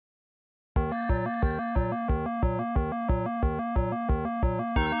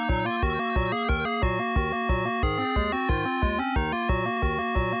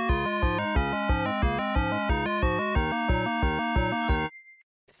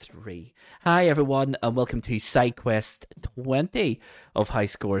3. Hi everyone and welcome to SideQuest 20 of High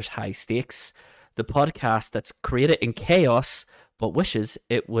Scores, High Stakes, the podcast that's created in chaos but wishes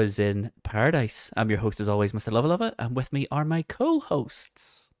it was in paradise. I'm your host as always, Mr. Lovalova, and with me are my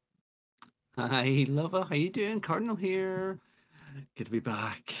co-hosts. Hi, lover. How you doing? Cardinal here. Good to be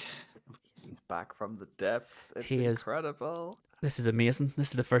back. He's back from the depths. It's He is. incredible. This is amazing. This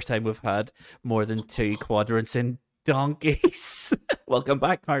is the first time we've had more than 2 quadrants in donkeys. Welcome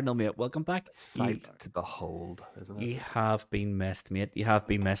back, Cardinal, mate. Welcome back. Sight to behold, isn't it? You have been missed, mate. You have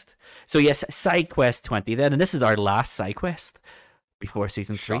been missed. So yes, SideQuest 20 then, and this is our last SideQuest before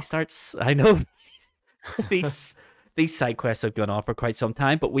Season 3 starts. I know these side quests have gone on for quite some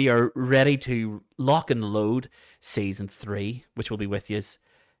time, but we are ready to lock and load Season 3, which will be with you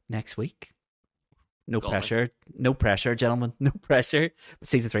next week. No pressure, gentlemen. No pressure. But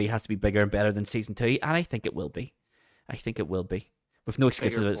Season 3 has to be bigger and better than Season 2, and I think it will be. With no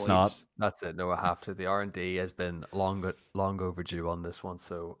excuses if it's not. That's it. No, I have to. The R&D has been long overdue on this one,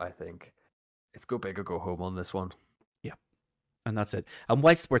 so I think it's go big or go home on this one. And that's it. And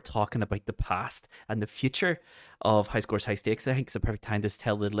whilst we're talking about the past and the future of High Scores, High Stakes, I think it's a perfect time to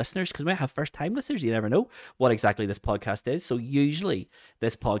tell the listeners, because we might have first-time listeners, you never know what exactly this podcast is. So usually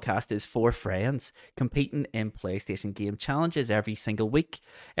this podcast is for friends competing in PlayStation game challenges every single week.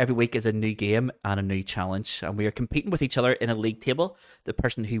 Every week is a new game and a new challenge, and we are competing with each other in a league table. The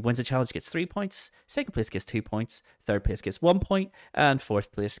person who wins the challenge gets 3 points, second place gets 2 points, third place gets 1 point, and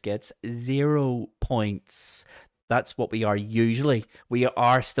fourth place gets 0 points. That's what we are usually. We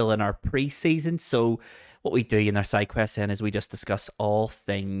are still in our pre-season, so what we do in our side quests then is we just discuss all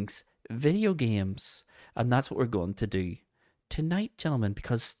things video games. And that's what we're going to do tonight, gentlemen,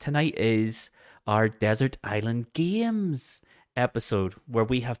 because tonight is our Desert Island Games episode, where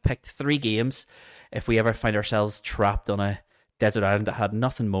we have picked 3 games if we ever find ourselves trapped on a desert island that had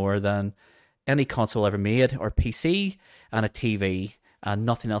nothing more than any console ever made, or PC and a TV, and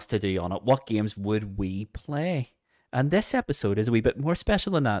nothing else to do on it. What games would we play? And this episode is a wee bit more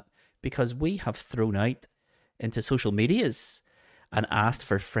special than that, because we have thrown out into social medias and asked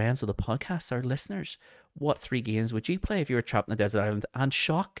for friends of the podcast, our listeners, what 3 games would you play if you were trapped in a desert island? And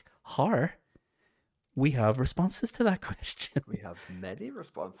shock, horror, we have responses to that question. We have many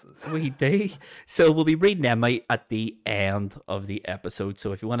responses. We do. So we'll be reading them out at the end of the episode.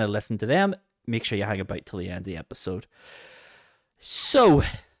 So if you want to listen to them, make sure you hang about till the end of the episode. So,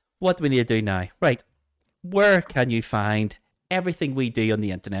 what do we need to do now? Right. Where can you find everything we do on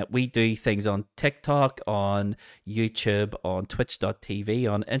the internet? We do things on TikTok, on YouTube, on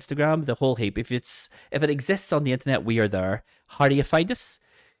Twitch.tv, on Instagram, the whole heap. If it exists on the internet, we are there. How do you find us?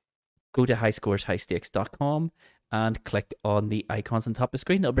 Go to highscoreshighstakes.com and click on the icons on top of the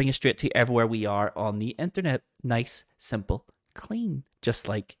screen. It'll bring you straight to everywhere we are on the internet. Nice, simple, clean. Just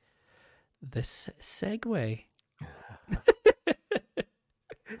like this segue.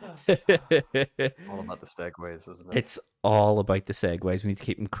 All about the segues, isn't it? It's all about the segues. We need to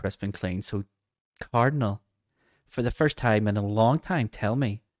keep them crisp and clean. So, Cardinal, for the first time in a long time, tell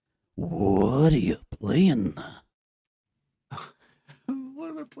me, what are you playing? What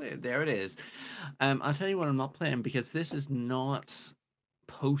am I playing? There it is. I'll tell you what I'm not playing, because this is not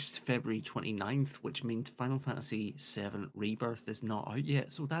post February 29th, which means Final Fantasy VII Rebirth is not out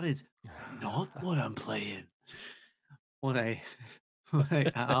yet. So that is not what I'm playing. What I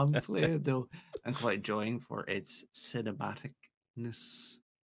am playing, though, and quite enjoying for its cinematicness,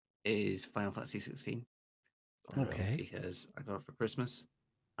 is Final Fantasy 16. Okay. Because I got it for Christmas,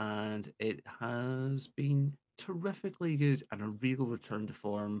 and it has been terrifically good, and a real return to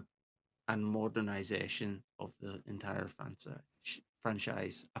form and modernization of the entire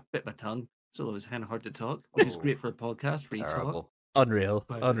franchise. I bit my tongue, so it was kind of hard to talk, which is great for a podcast where you talk. Unreal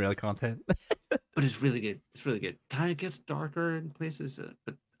content. But it's really good. It's really good. Kind of gets darker in places,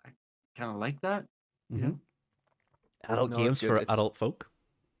 but I kind of like that. Mm-hmm. Yeah. Adult games for adult folk.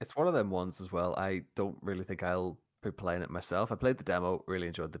 It's one of them ones as well. I don't really think I'll be playing it myself. I played the demo, really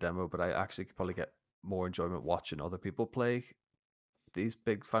enjoyed the demo, but I actually could probably get more enjoyment watching other people play these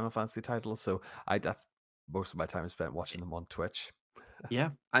big Final Fantasy titles. So that's most of my time spent watching them on Twitch. Yeah,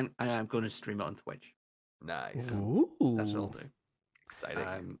 I'm going to stream it on Twitch. Nice. Ooh. That's what I'll do.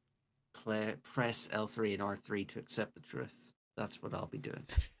 Exciting. Press L3 and R3 to accept the truth. That's what I'll be doing.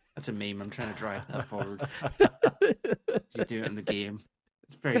 That's a meme. I'm trying to drive that forward. You do it in the game.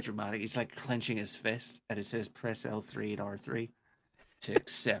 It's very dramatic. He's like clenching his fist, and it says press L3 and R3 to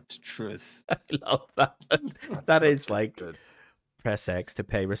accept truth. I love that. That is like good. Press X to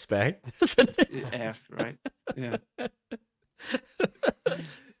pay respect, isn't it? F, right? Yeah.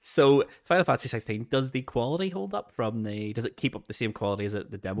 So Final Fantasy 16, does the quality hold up from the? Does it keep up the same quality as the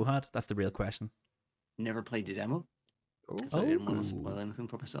demo had? That's the real question. Never played the demo because I Oh, didn't want to Oh, spoil anything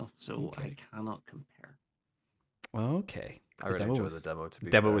for myself, so I okay. cannot compare. Okay. I The really demo enjoyed was the demo. To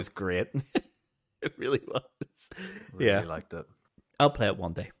be demo fair, was great. It really was. really Yeah, liked it. I'll play it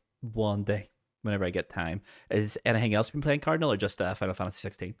one day. One day, whenever I get time. Is anything else been playing Cardinal or just Final Fantasy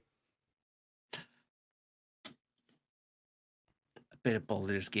 16? A bit of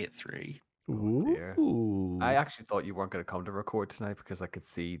Baldur's Gate 3. Oh dear. Ooh. I actually thought you weren't going to come to record tonight because I could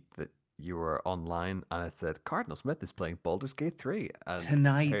see that you were online and it said Cardinal Smith is playing Baldur's Gate 3. And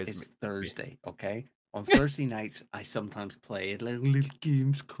Tonight here's is me. Thursday, okay? On Thursday nights, I sometimes play at little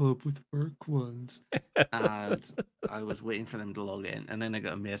games club with work ones. And I was waiting for them to log in. And then I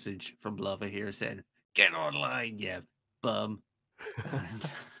got a message from Lava here saying, "Get online, yeah, bum." And so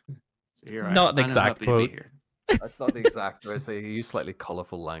here I Not am. an And I'm exact happy to be quote. here. That's not the exact word. So you use slightly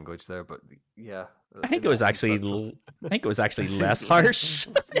colourful language there, but yeah. I think in it was essence, actually. that's what- I think it was actually less It's harsh.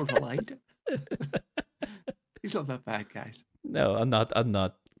 it's more polite. He's not that bad, guys. No, I'm not. I'm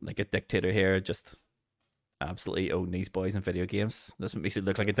not like a dictator here. Just absolutely own these boys in video games. That's what makes it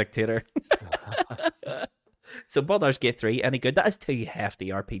look like a dictator. So Baldur's Gate 3, any good? That is two hefty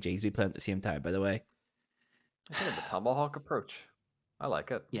RPGs we play at the same time, by the way. I think the tomahawk approach. I like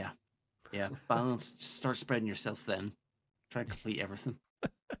it. Yeah. Yeah. Balance. Just start spreading yourself thin. Try and complete everything.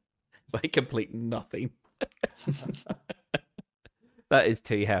 By complete nothing. That is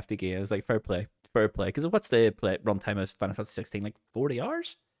two hefty games. Like, fair play. Fair play. Because what's the runtime of Final Fantasy 16? Like 40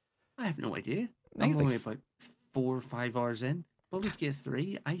 hours? I have no idea. I think I'm it's only like about 4 or 5 hours in. Baldur's Gate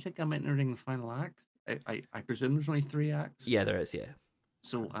 3, I think I'm entering the final act. I presume there's only 3 acts. yeah, there is, yeah.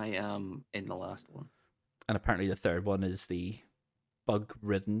 So I am in the last one. And apparently the third one is the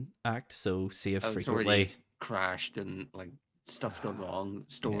bug-ridden act, so save It's frequently. already crashed and like stuff's gone wrong.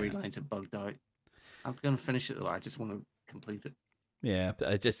 Storylines have bugged out. I'm gonna finish it though. I just want to complete it. Yeah,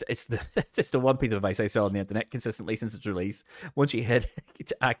 but it's the it's the one piece of advice I saw on the internet consistently since its release. Once you hit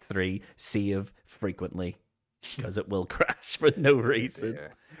Act 3, save frequently because it will crash for no reason.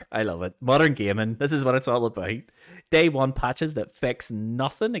 Dear. I love it. Modern gaming. This is what it's all about. Day one patches that fix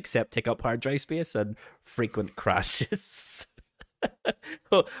nothing except take up hard drive space and frequent crashes.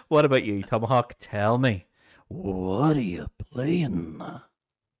 What about you, Tomahawk? Tell me, what are you playing?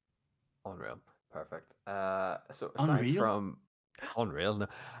 Unreal. Perfect. So aside Unreal? from Unreal, no.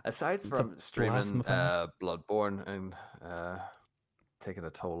 Aside It's a from streaming blasphemous. Bloodborne and taking a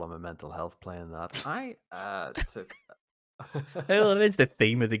toll on my mental health playing that, I took Well, it is the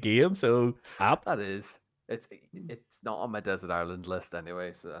theme of the game, so apt. that is it's not on my Desert Island list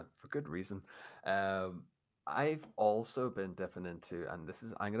anyway, so for good reason. I've also been dipping into, and this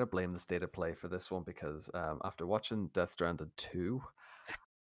is I'm gonna blame the state of play for this one because after watching Death Stranded 2,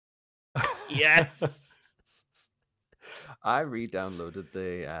 Yes. I re-downloaded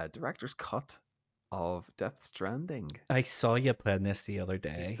the director's cut of Death Stranding. I saw you playing this the other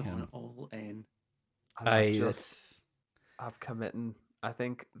He's day. going and all in. And I've committing. I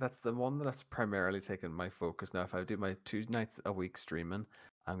think that's the one that's primarily taken my focus now. If I do my 2 nights a week streaming,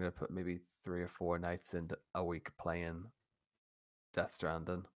 I'm gonna put maybe 3 or 4 nights into a week playing Death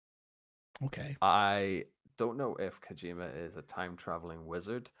Stranding. okay. I don't know if Kojima is a time traveling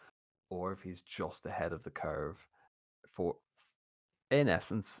wizard or if he's just ahead of the curve for, in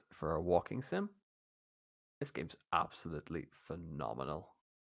essence, for a walking sim. This game's absolutely phenomenal.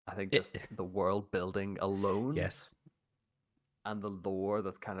 I think just the world building alone, Yes. and the lore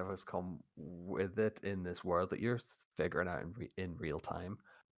that kind of has come with it in this world that you're figuring out in real time.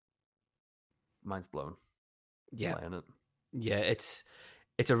 Mind's blown. Yeah. Playing it. Yeah, it's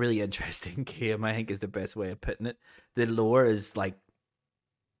a really interesting game, I think is the best way of putting it. The lore is like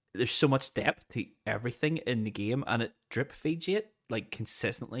there's so much depth to everything in the game and it drip feeds you it like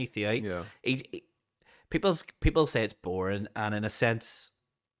consistently throughout. Yeah. People say it's boring, and in a sense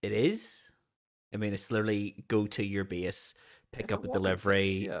it is. I mean, it's literally go to your base, pick It's a up a walking sim,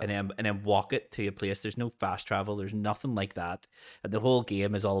 delivery, yeah. and then walk it to a place. There's no fast travel. There's nothing like that. And the whole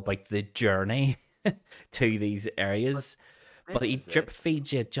game is all about the journey to these areas. But This he is drip it.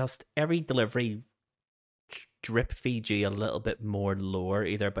 feeds you just every delivery. Drip feeds you a little bit more lore,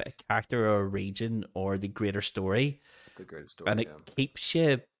 either about a character or a region or the greater story, The greatest story. and it keeps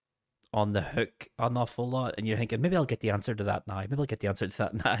you on the hook an awful lot, and you're thinking maybe I'll get the answer to that now, maybe I'll get the answer to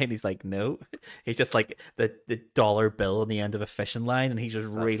that now, and he's like no. He's just like the dollar bill on the end of a fishing line, and he's just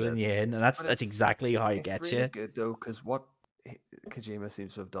reeling it. you in, and that's But it's- exactly how he It's gets really you. good though, because what Kojima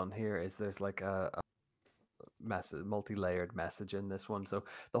seems to have done here is there's like a multi-layered message in this one. So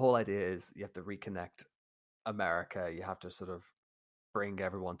the whole idea is you have to reconnect America. You have to sort of bring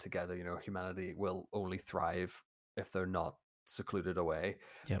everyone together. Humanity will only thrive if they're not secluded away.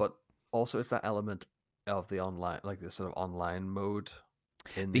 Yep. But also, it's that element of the online, like the sort of online mode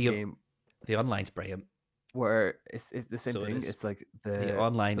in the The game, the online's brilliant. where it's the same So it thing. is. It's like The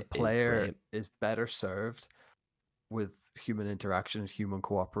online the is player brilliant. is better served with human interaction and human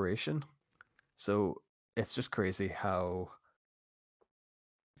cooperation. So it's just crazy how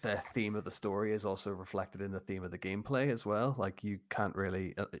the theme of the story is also reflected in the theme of the gameplay as well. Like, you can't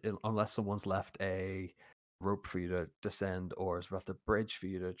really, unless someone's left a rope for you to descend or has left a bridge for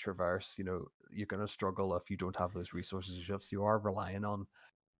you to traverse, you're going to struggle if you don't have those resources yourself. So you are relying on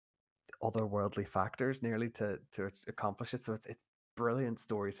otherworldly factors nearly to accomplish it. So it's brilliant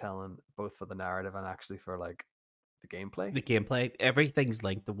storytelling, both for the narrative and actually for like the gameplay. The gameplay, everything's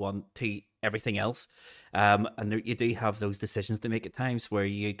linked to everything else, and you do have those decisions to make at times where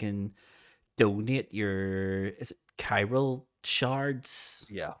you can donate your chiral shards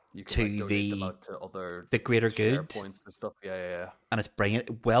Yeah, you can to like donate them out to other the greater share good, points and stuff. Yeah. and it's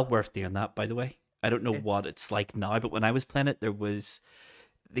brilliant. Well worth doing that, by the way. I don't know what It's- it's like now, but when I was playing it, there was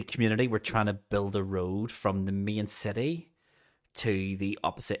the community were trying to build a road from the main city to the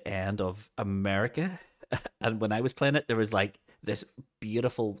opposite end of America. And when I was playing it, there was like this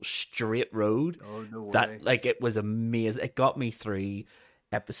beautiful straight road Oh no way! that like it was amazing. It got me through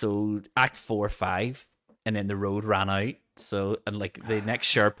act 4 or 5, and then the road ran out. So, and like the next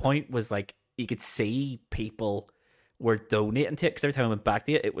share point was like you could see people were donating to it, because every time I went back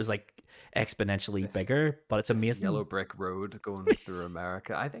to it, it was like exponentially bigger. But it's This amazing. yellow brick road going through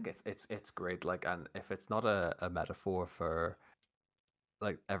America. I think it's great. Like, and if it's not a metaphor for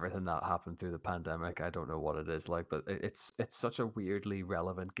like everything that happened through the pandemic, I don't know what it is like. But it's such a weirdly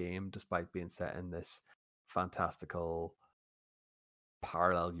relevant game, despite being set in this fantastical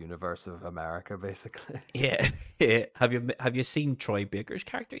parallel universe of America, basically. Yeah, yeah. Have you seen Troy Baker's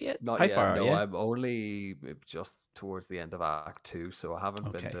character yet? Not How yet. far are No, you? I'm only just towards the end of Act 2, so I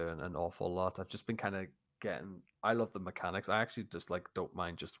haven't been Okay. doing an awful lot. I've just been kind of getting. I love the mechanics. I actually just like don't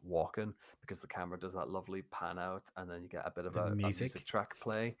mind just walking, because the camera does that lovely pan out, and then you get a bit of The a music. music track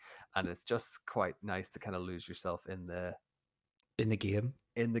play, and it's just quite nice to kind of lose yourself in the In the game.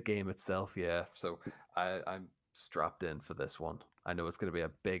 itself. Yeah. So I'm strapped in for this one. I know it's going to be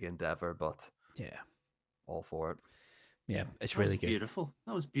a big endeavor, but Yeah, all for it. yeah. It's That really was good. beautiful.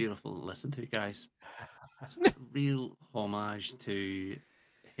 That was beautiful to listen to, guys. It's a real homage to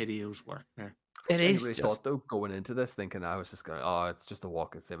Hideo's work there. It is Genuinely just thought though, going into this, thinking I was just going, oh, it's just a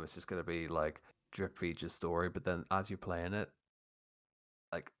walking sim. It's just going to be like drip feed your story. But then as you're playing it,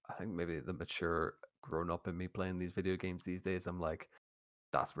 like, I think maybe the mature grown up in me playing these video games these days, I'm like,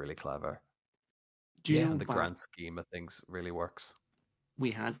 that's really clever. Do you Yeah, know And the back- grand scheme of things really works.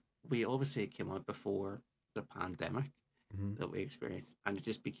 we obviously it came out before the pandemic Mhm. that we experienced, and it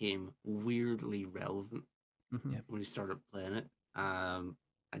just became weirdly relevant Mhm. Yep. when we started playing it.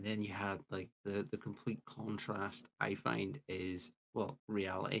 And then you had like the complete contrast. I find is, well,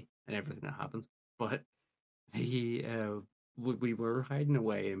 reality and everything that happened, but we were hiding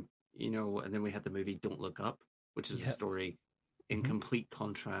away, and and then we had the movie Don't Look Up, which is a Yep. story in Mhm. complete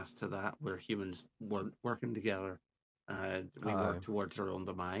contrast to that, where humans weren't working together, and we Aye. worked towards our own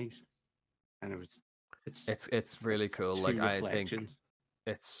demise. And it's It's really cool. two Like, I think reflections.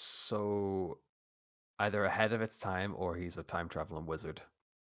 it's so either ahead of its time or he's a time traveling wizard.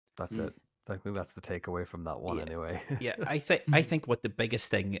 That's Mm. it. I think that's the takeaway from that one, Yeah. anyway. Yeah, I think what the biggest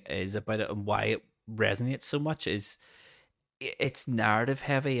thing is about it and why it resonates so much is it's narrative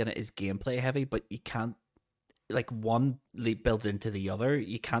heavy and it is gameplay heavy, but you can't, like, one builds into the other.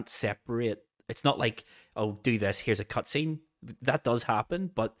 You can't separate. It's not like, oh, do this, here's a cutscene. That does happen,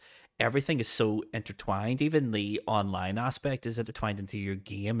 but everything is so intertwined. Even the online aspect is intertwined into your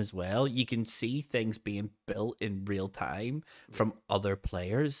game as well. You can see things being built in real time from other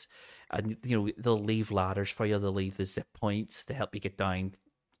players, and they'll leave ladders for you. They'll leave the zip points to help you get down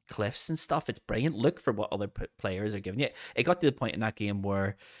cliffs and stuff. It's brilliant. Look for what other players are giving you. It got to the point in that game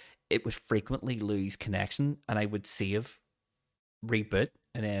where it would frequently lose connection, and I would save, reboot,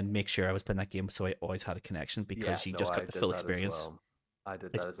 and then make sure I was playing that game, so I always had a connection, because you just I got the did full that as experience. well. I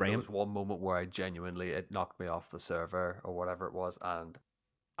did It's that as well. There brilliant. was one moment where I genuinely, it knocked me off the server or whatever it was, and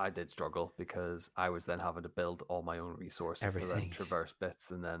I did struggle because I was then having to build all my own resources to then Everything. traverse bits,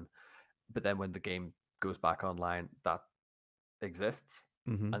 but then when the game goes back online, that exists,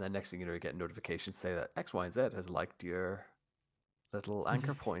 Hmm. and then next thing you know, you get notifications say that X, Y, and Z has liked your little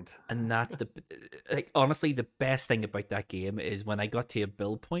anchor point. And that's honestly, the best thing about that game is when I got to a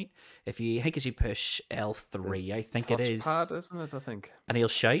build point. If you think as you push L3, I think it is, Touchpad, isn't it? I think. and he'll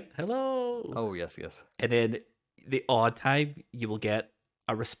shout hello. Oh yes. And then the odd time you will get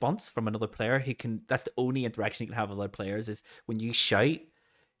a response from another player who can. That's the only interaction you can have with other players is when you shout,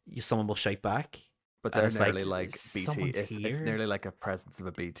 someone will shout back. But And they're it's nearly like BT. someone's It's here. nearly like a presence of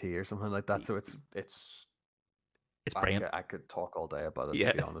a BT or something like that. So it's It's brilliant. I could talk all day about it,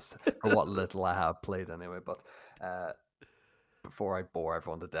 Yeah. to be honest, for what little I have played anyway. But before I bore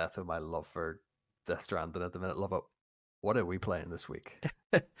everyone to death with my love for Death Stranding at the minute, love it. What are we playing this week?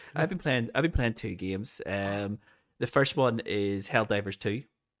 I've been playing 2 games. The first one is Helldivers 2,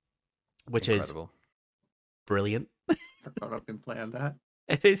 which Incredible. is brilliant. Forgot I've been playing that.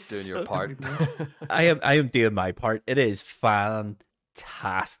 It is Doing your so- part. I am doing my part. It is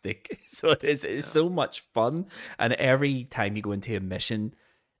fantastic. So it's so much fun, and every time you go into a mission,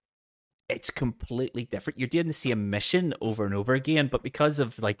 it's completely different. You're doing the same mission over and over again, but because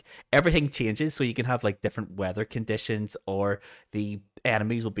of like everything changes, so you can have like different weather conditions, or the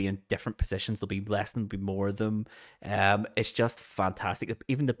enemies will be in different positions. There'll be less than, there'll be more of them. It's just fantastic.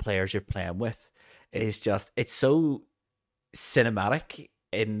 Even the players you're playing with it's so cinematic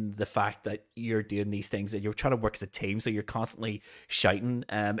in the fact that you're doing these things and you're trying to work as a team, so you're constantly shouting.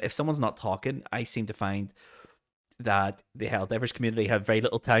 If someone's not talking, I seem to find that the Helldivers community have very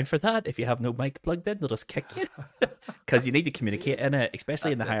little time for that. If you have no mic plugged in, they'll just kick you because you need to communicate in it,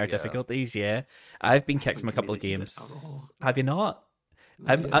 especially in the higher difficulties. Yeah, I've been kicked from a couple of games. Have you not?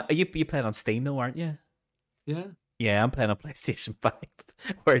 Are you playing on Steam though, aren't you? Yeah. Yeah, I'm playing on PlayStation 5,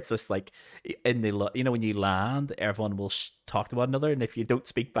 where it's just like in the when you land, everyone will talk to one another, and if you don't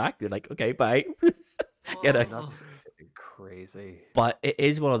speak back, they're like, "Okay, bye." That's crazy. But it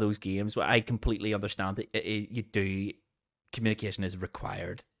is one of those games where I completely understand that you do communication is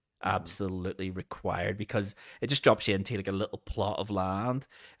required, absolutely required, because it just drops you into like a little plot of land,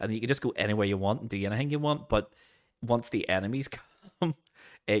 and you can just go anywhere you want and do anything you want. But once the enemies come,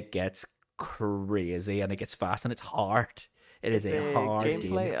 it gets crazy and it gets fast and it's hard. It is a hard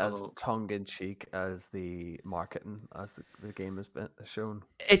gameplay game. as tongue-in-cheek as the marketing as the game has been shown.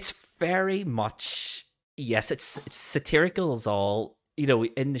 It's very much, yes, it's satirical as all.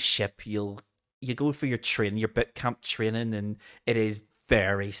 In the ship you go for your training, your boot camp training, and it is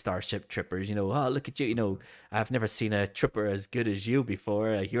very Starship Troopers. Oh, look at you. I've never seen a trooper as good as you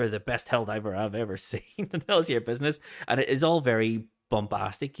before. You're the best Helldiver I've ever seen. And tells your business, and it is all very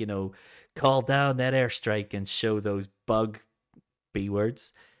bombastic. Call down that airstrike and show those bug B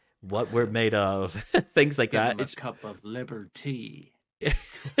words what we're made of. Things like that. It's a cup of liberty.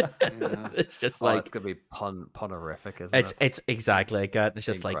 It's just it's gonna be punerific, isn't it? It's exactly like that. It's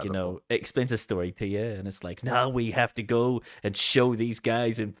just Incredible. it explains a story to you, and it's like, now we have to go and show these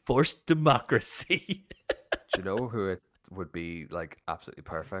guys enforced democracy. Do you know who it would be like absolutely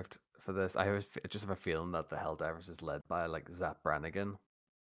perfect for this? I just have a feeling that the Helldivers is led by like Zap Brannigan.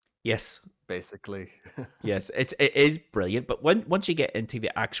 Yes, basically. Yes, it is brilliant. But once you get into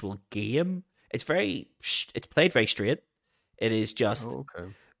the actual game, it's played very straight. It is just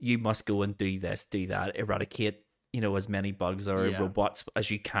you must go and do this, do that, eradicate as many bugs or robots as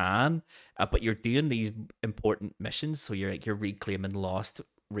you can. But you're doing these important missions, so you're reclaiming lost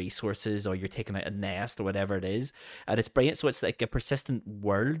resources, or you're taking out a nest or whatever it is, and it's brilliant. So it's like a persistent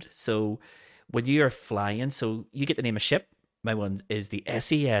world. So when you are flying, so you get to name a ship. My one is the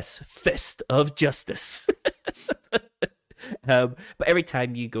SES Fist of Justice. But every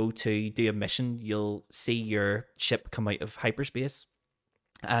time you go to do a mission, you'll see your ship come out of hyperspace.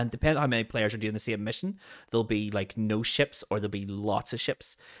 And depending on how many players are doing the same mission, there'll be like no ships or there'll be lots of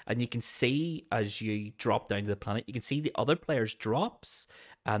ships. And you can see as you drop down to the planet, you can see the other players' drops.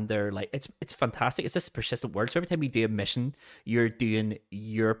 And they're like, it's fantastic. It's this persistent world. So every time you do a mission, you're doing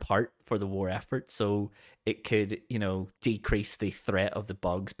your part for the war effort. So it could, decrease the threat of the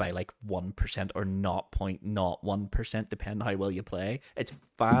bugs by like 1% or 0.01%, depending on how well you play. It's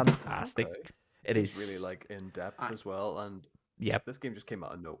fantastic. Okay. It is really like in depth as well. And this game just came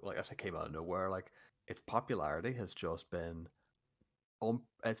out of came out of nowhere. Like its popularity has just been,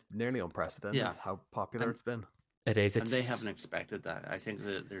 it's nearly unprecedented. How popular it's been. It is. And they haven't expected that. I think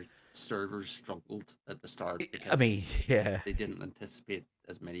that their servers struggled at the start because they didn't anticipate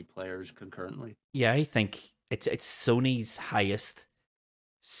as many players concurrently. Yeah, I think it's Sony's highest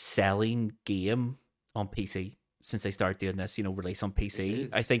selling game on PC since they started doing this, release on PC.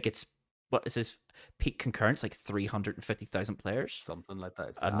 I think it's, what is this, peak concurrence, like 350,000 players? Something like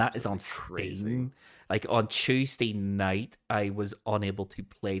that. And that is on crazy. Steam. Like on Tuesday night, I was unable to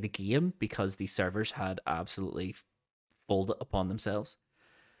play the game because the servers had absolutely folded upon themselves.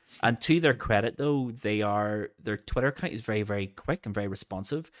 And to their credit, though, their Twitter account is very, very quick and very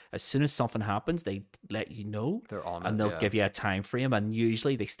responsive. As soon as something happens, they let you know, They're on and it, they'll yeah. give you a time frame. And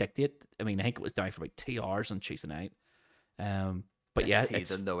usually they stick to it. I mean, I think it was down for about 2 hours on Tuesday night. But yeah, it's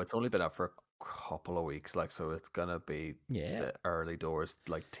teething, though. It's only been up for a couple of weeks, like, so it's gonna be yeah. the early doors,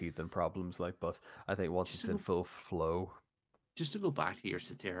 like teething problems, like. But I think once Just it's in full flow, Just to go back to your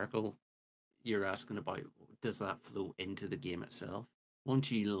satirical, you're asking about, does that flow into the game itself?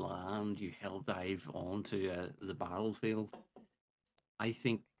 Once you land, you hell dive onto the battlefield. I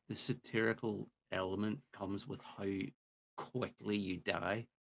think the satirical element comes with how quickly you die.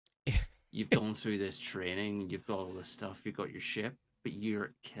 You've gone through this training, you've got all this stuff, you've got your ship, but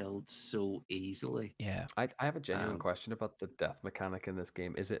you're killed so easily. Yeah. I have a genuine question about the death mechanic in this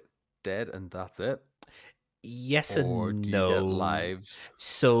game. Is it dead and that's it, Yes or and do you get no. lives?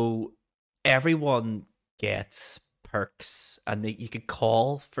 So everyone gets perks, and you could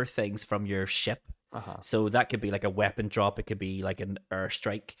call for things from your ship. So that could be like a weapon drop, it could be like an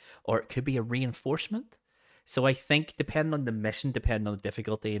airstrike, or it could be a reinforcement. So I think depending on the mission, depending on the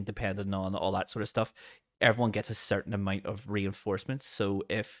difficulty, and depending on all that sort of stuff, everyone gets a certain amount of reinforcements. So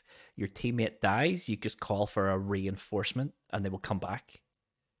if your teammate dies, you just call for a reinforcement and they will come back.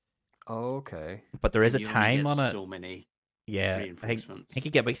 Okay. But there is a And you only time get on it. so many Yeah, I reinforcements. think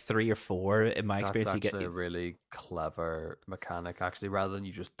you get about 3 or 4 in my That's experience. You get actually a really clever mechanic, actually. Rather than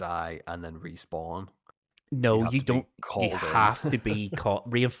you just die and then respawn, no, have you to be don't. You called in. have to be called.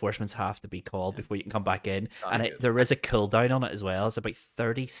 Reinforcements have to be called before you can come back in, That's and good. there is a cooldown on it as well. It's about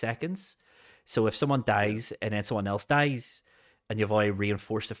 30 seconds. So if someone dies and then someone else dies, and you've already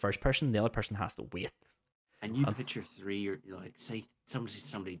reinforced the first person, the other person has to wait. And you picture three, or like, say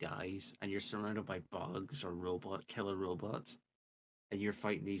somebody dies, and you're surrounded by bugs or killer robots, and you're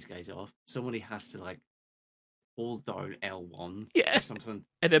fighting these guys off. Somebody has to like hold down L1 Yeah. or something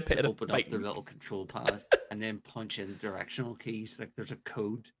And then to open up their little control pad, and then punch in directional keys. Like there's a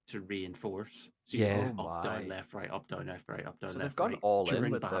code to reinforce. So you Yeah. go Oh up, down, my. left, right, up, down, left, right, up, down, So left, they've gone right all in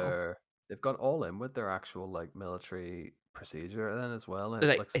during with battle. their actual like military procedure then as well. And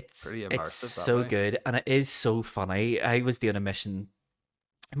Like looks it's pretty immersive it's that so way. good, and it is so funny. I was doing a mission.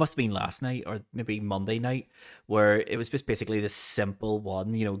 It must have been last night or maybe Monday night, where it was just basically this simple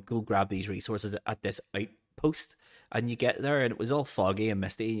one. Go grab these resources at this outpost, and you get there, and it was all foggy and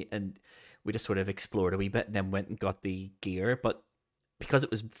misty, and we just sort of explored a wee bit, and then went and got the gear. But because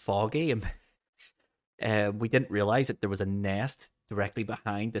it was foggy, and we didn't realize that there was a nest directly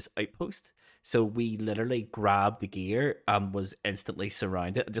behind this outpost, so we literally grabbed the gear and was instantly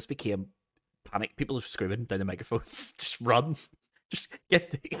surrounded. It just became panic. People were screaming down the microphones, "Just run! Just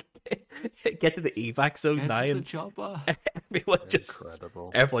get to the evac zone Get now!" to the And chopper.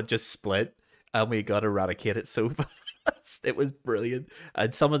 Incredible. everyone just split, and we got eradicated so fast. It was brilliant,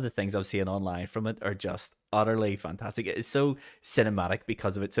 and some of the things I'm seeing online from it are just utterly fantastic. It is so cinematic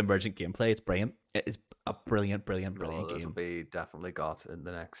because of its emergent gameplay. It's brilliant. It is a brilliant It'll game. be definitely got in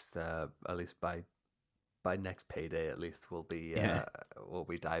the next at least by next payday at least we'll be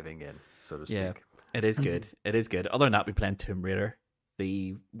diving in, so to speak. Yeah, it is good. It is good. Other than that, we playing Tomb Raider,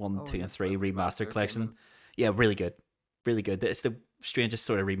 the 1, 2, and yes, 3 the remastered remastered collection. one. Yeah, really good, really good. It's the strangest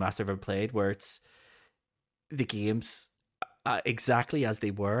sort of remaster I've ever played, where it's the games exactly as they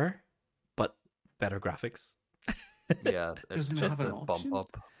were, but better graphics. Yeah, it's Doesn't it just have an a bump option?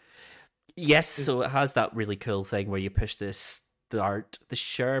 up. Yes, so it has that really cool thing where you push the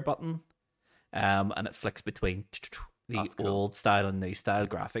share button, and it flicks between the That's cool. old style and new style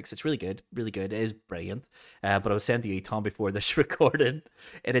graphics. It's really good, really good. It is brilliant. But I was saying to you, Tom, before this recording,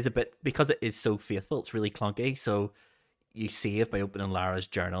 it is a bit, because it is so faithful, it's really clunky. So you save by opening Lara's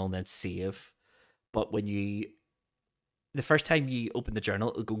journal and then save. But the first time you open the journal,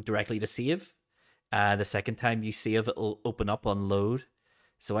 it'll go directly to save. The second time you save, it'll open up on load.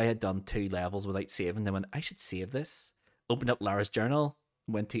 So I had done 2 levels without saving. Then when I should save this, opened up Lara's journal,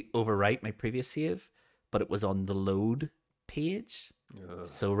 went to overwrite my previous save, but it was on the load page. Ugh.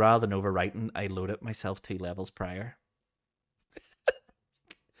 So rather than overwriting, I loaded it myself 2 levels prior.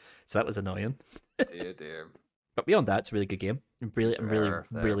 So that was annoying. Dear. But beyond that, it's a really good game. I'm really, Sure,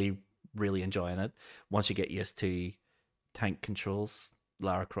 there. really enjoying it. Once you get used to tank controls,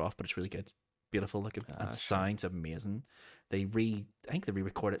 Lara Croft, but it's really good. Beautiful looking, and sure. sounds amazing. I think they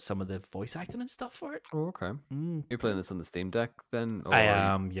re-recorded some of the voice acting and stuff for it. Oh, okay. You're playing this on the Steam Deck then? Or I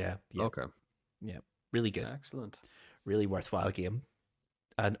am, yeah. Okay. Yeah, really good. Excellent. Really worthwhile game.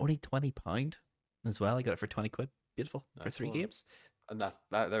 And only £20 as well. I got it for 20 quid. Beautiful. For Nice 3 one. games. And that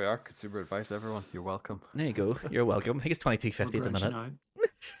there we are. Consumer advice, everyone. You're welcome. There you go. You're welcome. I think it's 22.50 at the Branching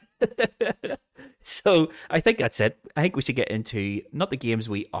minute. out. So I think that's it. I think we should get into not the games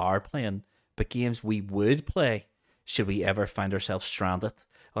we are playing, but games we would play should we ever find ourselves stranded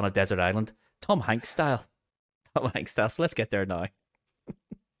on a desert island. Tom Hanks style. Tom Hanks style. So let's get there now.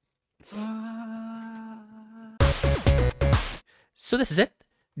 So this is it.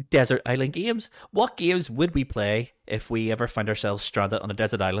 Desert Island games. What games would we play if we ever find ourselves stranded on a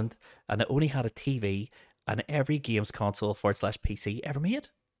desert island and it only had a TV and every games console /PC ever made?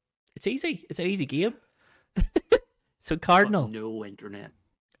 It's easy. It's an easy game. So Cardinal. But no internet.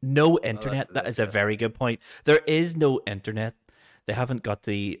 No internet. That is a yes. very good point. There is no internet. They haven't got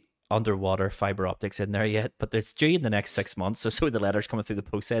the underwater fiber optics in there yet, but it's due in the next 6 months. So the letters coming through the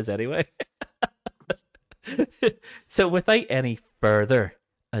post says anyway. So without any further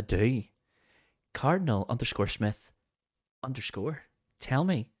ado, Cardinal _Smith _ tell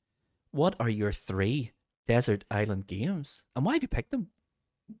me, what are your 3 desert island games and why have you picked them?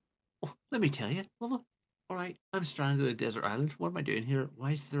 Oh, let me tell you. Well, all right, I'm stranded on a desert island. What am I doing here?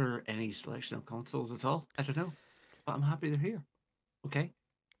 Why is there any selection of consoles at all? I don't know, but I'm happy they're here. Okay,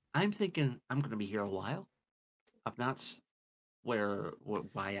 I'm thinking I'm going to be here a while, and that's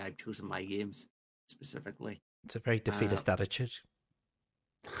why I've chosen my games specifically. It's a very defeatist attitude.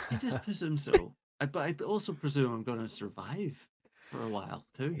 I just presume so. But I also presume I'm going to survive for a while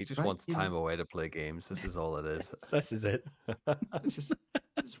too. He just right? wants You know, time away to play games. This is all it is. This is it. I just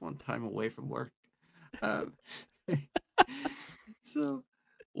want time away from work. Um, so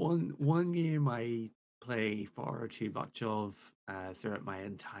one game I play far too much of throughout my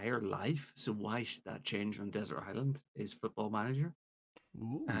entire life. So why should that change on Desert Island? Is Football Manager.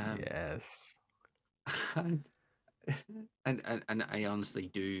 Ooh. Yes. And I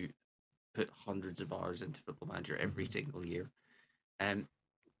honestly do put hundreds of hours into Football Manager every single year.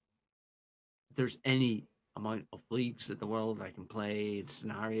 There's any amount of leagues in the world I can play, and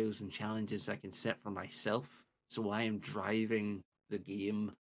scenarios and challenges I can set for myself. So I am driving the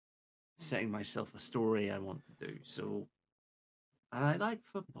game, setting myself a story I want to do. So, and I like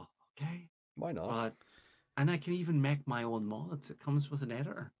football, okay? Why not? But and I can even make my own mods. It comes with an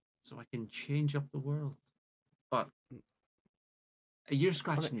editor, so I can change up the world. But you're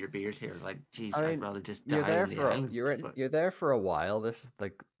scratching your beard here, like, geez, I I'd mean, rather just you're die there on the for island. but you're there for a while. This is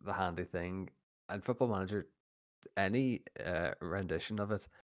like the handy thing. And Football Manager, any rendition of it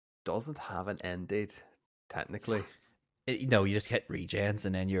doesn't have an end date technically. No, you just hit regens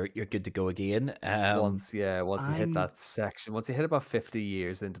and then you're good to go again. Once you hit I'm- that section, once you hit about 50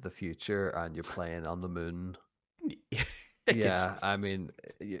 years into the future and you're playing on the moon, yeah, I mean,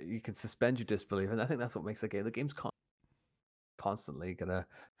 you can suspend your disbelief, and I think that's what makes the game. The game's constantly gonna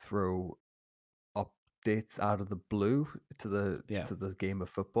throw updates out of the blue to the game of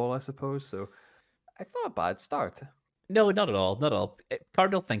football, I suppose. So it's not a bad start. No, not at all. Not at all.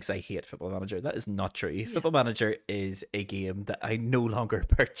 Cardinal thinks I hate Football Manager. That is not true. Football Manager is a game that I no longer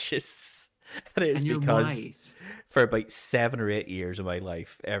purchase. And it is And you're because right. for about 7 or 8 years of my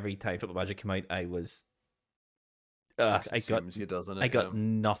life, every time Football Manager came out, I was Consumes you, doesn't it? I got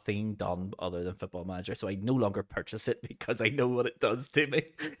nothing done other than Football Manager, so I no longer purchase it because I know what it does to me.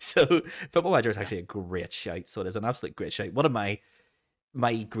 So Football Manager is actually a great shout. So it is an absolute great shout. One of my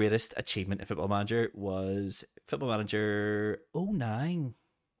greatest achievement in Football Manager was Football Manager 09,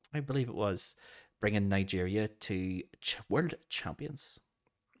 I believe it was, bringing Nigeria to world champions.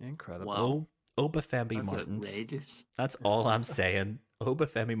 Incredible. Wow. Obafemi That's Martins. outrageous. That's all I'm saying.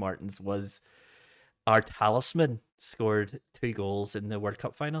 Obafemi Martins was our talisman. Scored 2 goals in the World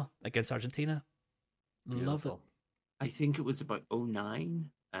Cup final against Argentina. Love it. Beautiful. I think it was about 09,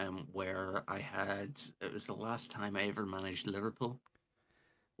 where it was the last time I ever managed Liverpool,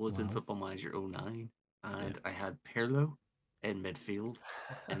 was in Wow. Football Manager 09, and I had Pirlo in midfield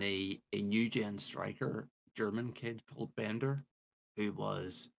and a new gen striker, German kid called Bender, who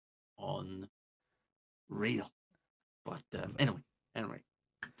was unreal. But anyway,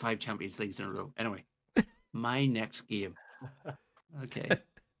 5 Champions Leagues in a row. Anyway, my next game, okay,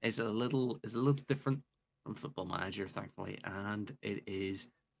 is a little different from Football Manager, thankfully, and it is,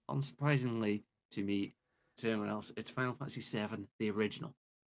 unsurprisingly to anyone else, it's Final Fantasy VII, the original.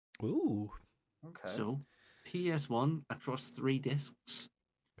 Ooh, Okay. So, PS1 across 3 discs.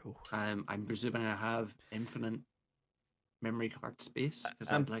 cool. I'm presuming I have infinite memory card space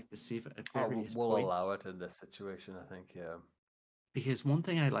because I'd like to save it at various we'll points. allow it in this situation, I think. Yeah. Because one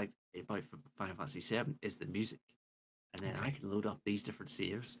thing I like about Final Fantasy VII is the music, and then I can load up these different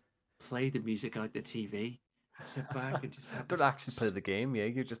saves, play the music out the TV, and sit back and just have. Don't this actually play the game. Yeah,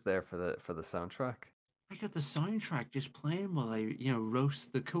 you're just there for the soundtrack. I got the soundtrack just playing while I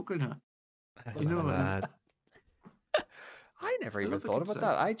roast the coconut. I You know love what? that. I never I even love a thought good about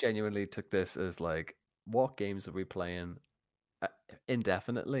that. soundtrack. I genuinely took this as like, what games are we playing uh,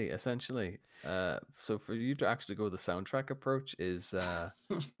 indefinitely, essentially? So for you to actually go the soundtrack approach is that's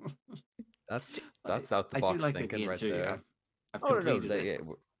I out the I do box like the thinking game right too. there. I've Oh no, completed that, it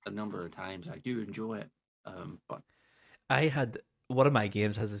yeah, a number of times. I do enjoy it. But I had one of my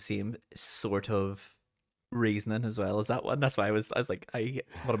games has the same sort of reasoning as well as that one. That's why I was like,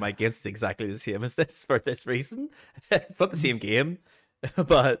 one of my games is exactly the same as this for this reason. It's not the same game,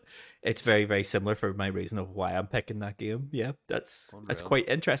 but it's very, very similar for my reason of why I'm picking that game. Yeah, that's unreal. quite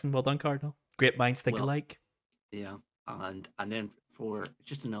interesting. Well done, Cardinal. Great minds think well, alike. yeah, and then for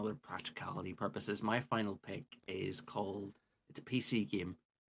just another practicality purposes, my final pick is called. It's a PC game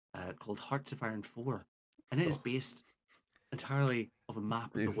called Hearts of Iron 4, and it is Oh, based entirely of a map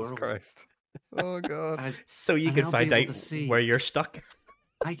of the Jesus world. Christ. Oh God. And, So you and can I'll be find able out to where see. you're stuck.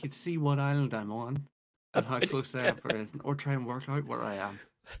 I could see what island I'm on and how close I am for anything, or try and work out where I am,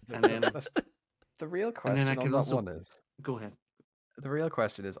 The, and the, then the, the real and then I question on can that also one is, go ahead. the real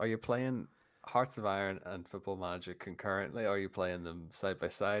question is, are you playing Hearts of Iron and Football Manager concurrently? Or are you playing them side by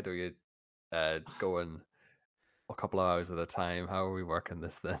side? Or are you going a couple of hours at a time? How are we working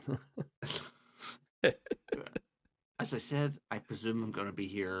this then? As I said, I presume I'm going to be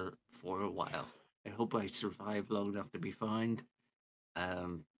here for a while. I hope I survive long enough to be found.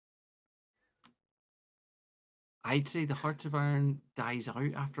 Um, I'd say the Hearts of Iron dies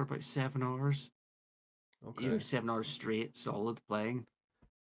out after about 7 hours. Okay. 7 hours straight, solid playing.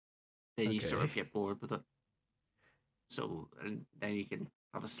 Then you sort Okay. of get bored with it. So, and then you can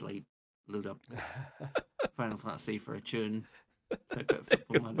have a sleep, load up Final Fantasy for a tune, pick out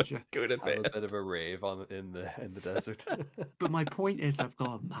Football Manager. Go to Have a bed. bit of a rave on in the desert. But my point is, I've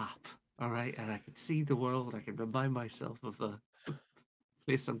got a map, all right, and I can see the world. I can remind myself of the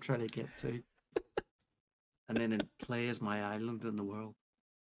place I'm trying to get to, and then play as my island in the world.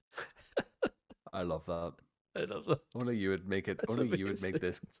 I love that. I love that. Only you would make it. That's Only you would make amazing.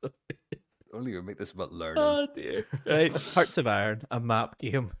 this. That's amazing. Only you would make this about learning. Oh dear. Right. Hearts of Iron, a map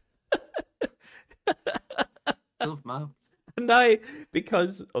game. I love maps. And now,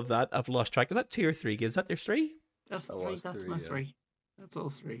 because of that, I've lost track. Is that 2 or 3 games? Is that there's 3? That's That three. was That's 3, my yeah. 3. That's all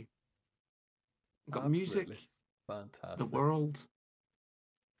 3. I've got music, Absolutely fantastic. the world.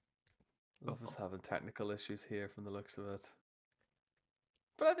 Love us having technical issues here from the looks of it.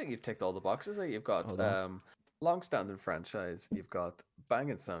 But I think you've ticked all the boxes. You've got Hold on. long-standing franchise. You've got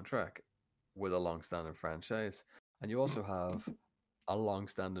banging soundtrack with a long-standing franchise, and you also have a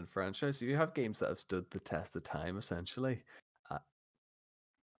long-standing franchise. So you have games that have stood the test of time, essentially.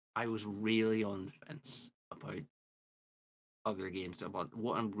 I was really on the fence about other games. About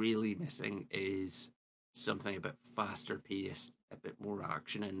what I'm really missing is something a bit faster paced, a bit more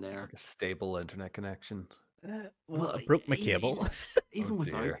action in there. Like a stable internet connection. Well, I broke my e- cable. Even Oh,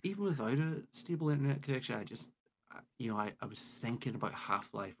 without dear. even without a stable internet connection, I was thinking about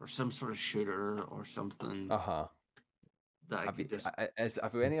Half-Life or some sort of shooter or something Uh-huh. that I Have you, could just.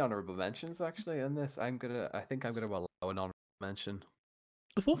 have you any honorable mentions actually in this? I think I'm gonna allow an honorable mention.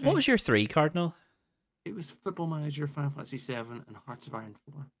 What Okay. was your 3, Cardinal? It was Football Manager, Final Fantasy VII, and Hearts of Iron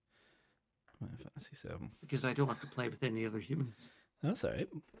 4 Final Fantasy 7. because I don't have to play with any other humans. That's all right.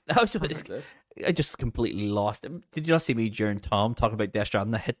 I was That's it. I just completely lost it. Did you not see me during Tom talking about Death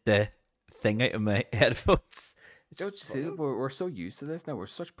Stranding? I hit the thing out of my headphones. Don't you see that we're so used to this now? We're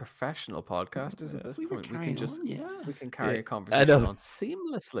such professional podcasters at this We were point. We carrying can just on, yeah. we can carry Yeah, a I conversation know. on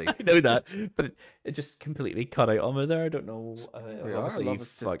seamlessly. I know that, but it just completely cut out on me there. I don't know. We are. I Obviously, love you've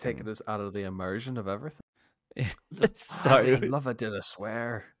it's just taking fucking... us out of the immersion of everything. Sorry. I love I did a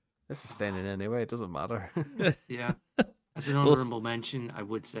swear. This is staying in anyway. It doesn't matter. Yeah. As an Well- honorable mention, I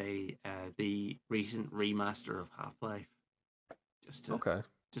would say the recent remaster of Half-Life. Okay.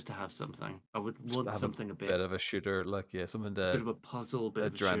 Just to have something. I would Just want have something a a bit, bit of a shooter, like something bit to of a puzzle, bit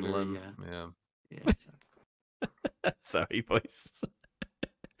of a shooter. adrenaline. Yeah. Yeah. Yeah. Sorry, boys.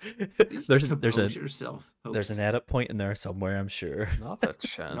 Exactly. there's Compose yourself. there's an host. edit point in there somewhere, I'm sure. Not a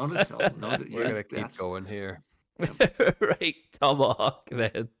chance. Not at all. Not We're yeah, gonna keep that's- going here. Right, Tomahawk.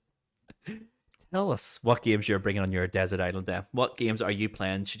 Then tell us what games you're bringing on your desert island. Then, what games are you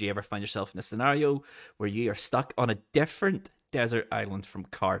playing? Should you ever find yourself in a scenario where you are stuck on a different desert island from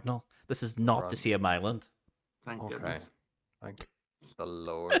Cardinal? This is not the Run. same island. Thank Okay. goodness. Thank the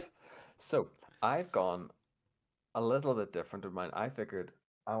Lord. So I've gone a little bit different in mine. I figured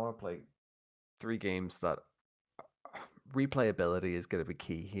I want to play 3 games that replayability is going to be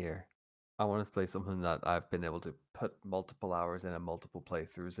key here. I want to play something that I've been able to put multiple hours in and multiple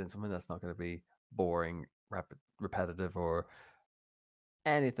playthroughs in, something that's not going to be boring, repetitive, or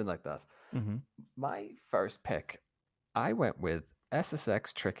anything like that. Mm-hmm. My first pick I went with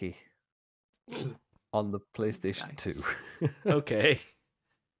SSX Tricky on the PlayStation 2. Nice. Okay.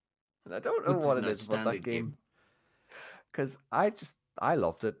 And I don't know It's what an it is about that outstanding game because I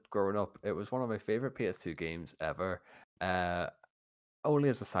loved it growing up. It was one of my favorite PS2 games ever. Uh, Only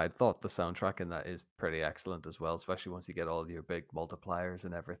as a side thought, the soundtrack in that is pretty excellent as well, especially once you get all your big multipliers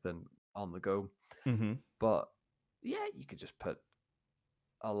and everything on the go. Mm-hmm. But yeah, you could just put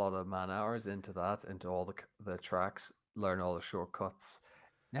a lot of man hours into that, into all the tracks, learn all the shortcuts.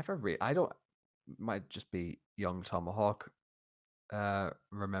 I don't. Might just be young Tomahawk,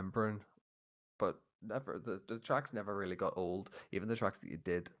 remembering, but never the tracks never really got old. Even the tracks that you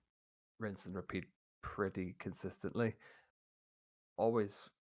did rinse and repeat pretty consistently. Always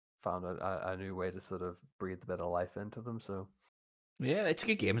found a new way to sort of breathe a bit of life into them. So Yeah, it's a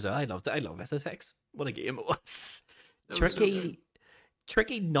good game as well. I loved it. I love SSX. What a game it was. That was so Tricky, good.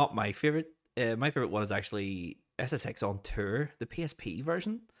 Tricky. Not my favorite. My favorite one is actually SSX on Tour, the PSP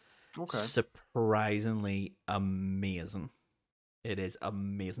version. okay, Surprisingly amazing. It is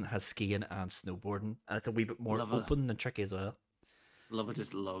amazing. It has skiing and snowboarding, and it's a wee bit more Love it. open than Tricky as well. Lover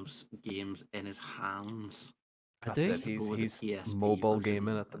just loves games in his hands. I that's do. it. To go with the He's PSP mobile version.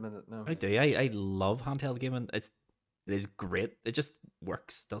 gaming at the minute now. I do. I love handheld gaming. It is great. It just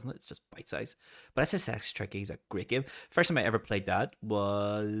works, doesn't it? It's just bite size. But SSX Tricky is a great game. First time I ever played that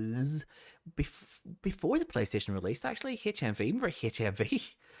was before the PlayStation released. Actually, HMV. Remember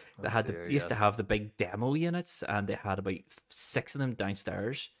HMV? They had dear, they used to yes. have the big demo units, and they had about 6 of them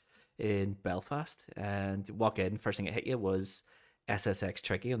downstairs in Belfast. And you walk in, first thing that hit you was SSX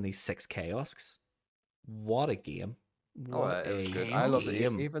Tricky on these 6 kiosks. What a game! Oh, What it was a good. I love it.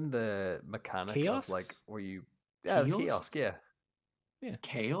 game! Even the mechanic of like Kiosks? where you, yeah, the Kiosks? kiosk, yeah,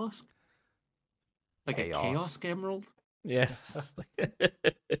 Chaos? Like a Chaos. Chaos Emerald? Yes.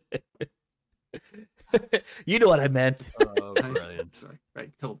 You know what I meant. Oh, brilliant. Sorry.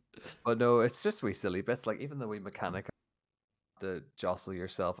 Right, cool. But no, it's just wee silly bits. Like even the wee mechanic to jostle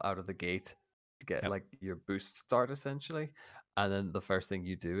yourself out of the gate to get Yep. like your boost start essentially, and then the first thing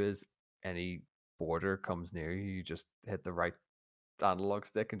you do is any border comes near you, you just hit the right analog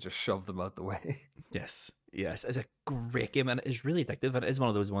stick and just shove them out the way. Yes. Yes. It's a great game, and it is really addictive, and it is one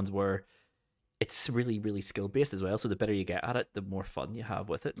of those ones where it's really, really skill based as well. So the better you get at it, the more fun you have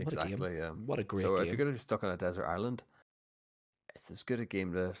with it. What a Exactly. game! Yeah. What a great So if game! you're gonna be stuck on a desert island, it's as good a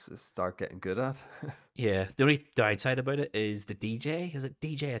game to start getting good at. Yeah. The only downside about it is the DJ. Is it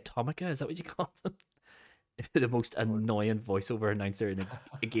DJ Atomica? Is that what you call them? The most annoying voiceover announcer in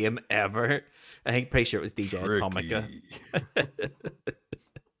a game ever. I think pretty sure it was DJ Atomica.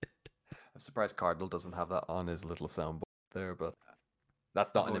 I'm surprised Cardinal doesn't have that on his little soundboard there, but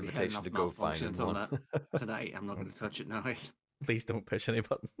that's not I've an already had invitation enough to go find malfunctions him on one. that tonight. I'm not going to touch it now. Please don't push any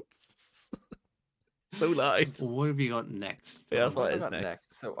buttons. So loud. What have you got next? Yeah, that's Tom? what I is got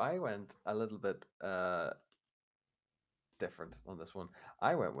next? So I went a little bit different on this one.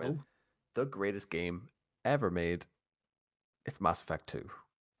 I went with Oh. the greatest game ever made. It's Mass Effect 2.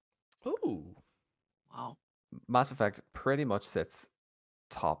 Oh. Wow. Mass Effect pretty much sits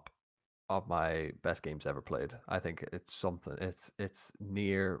top of my best games ever played. I think it's something. It's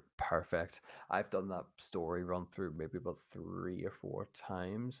near perfect. I've done that story run through maybe about 3 or 4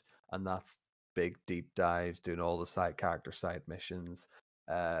 times, and that's big deep dives, doing all the side missions,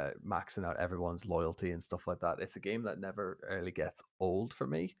 maxing out everyone's loyalty and stuff like that. It's a game that never really gets old for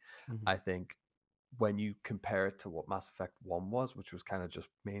me. Mhm. I think when you compare it to what Mass Effect 1 was, which was kind of just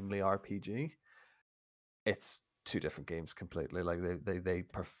mainly RPG, it's 2 different games completely. Like they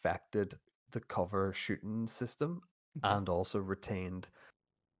perfected the cover shooting system Okay. and also retained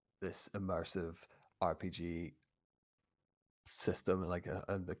this immersive RPG system, like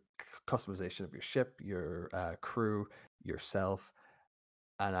and the customization of your ship, your crew, yourself,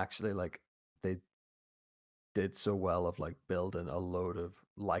 and actually like they did so well of like building a load of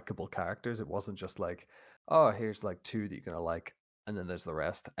likable characters. It wasn't just like, oh, here's like 2 that you're gonna like, and then there's the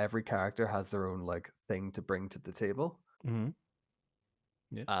rest. Every character has their own like thing to bring to the table. Mm-hmm.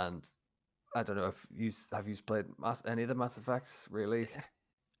 And I don't know if you played any of the Mass Effects really.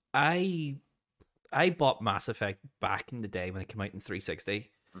 I bought Mass Effect back in the day when it came out in 360,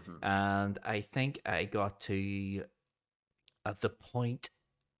 and I think I got to at the point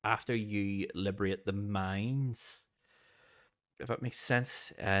after you liberate the mines, if that makes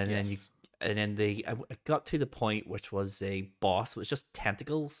sense, and then Yes. I got to the point which was a boss, which was just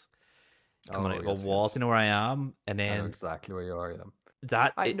tentacles coming Oh, out of yes, a wall yes. to know where I am, and I know then exactly where you are. Yeah.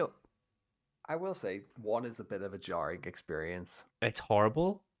 that I know. I will say 1 is a bit of a jarring experience. it's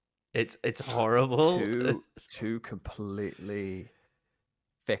horrible. It's horrible. 2 completely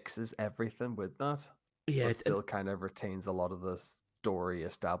fixes everything with that. Yeah, but still kind of retains a lot of the story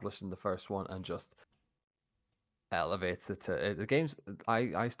established in the first one and just elevates it to the game's.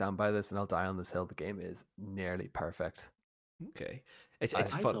 I stand by this and I'll die on this hill. The game is nearly perfect. okay. It's I'd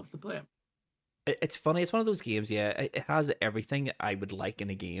fun. love to play it. It's funny. It's one of those games. Yeah, it has everything I would like in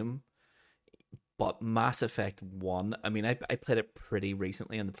a game. But Mass Effect 1, I mean, I played it pretty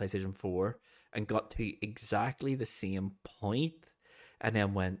recently on the PlayStation 4 and got to exactly the same point and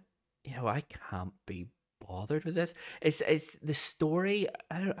then went, I can't be bothered with this. It's the story.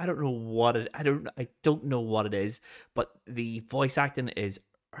 I don't know what it. I don't know what it is, but the voice acting is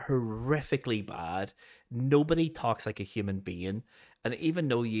horrifically bad. Nobody talks like a human being, and even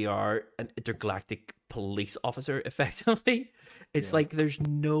though you are an intergalactic police officer, effectively, it's like there's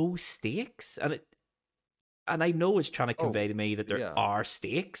no stakes, and I know it's trying to convey to me that there are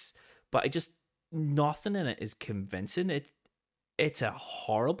stakes, but I just nothing in it is convincing. It's a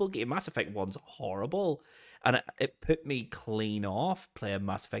horrible game. Mass Effect 1's horrible. And it put me clean off playing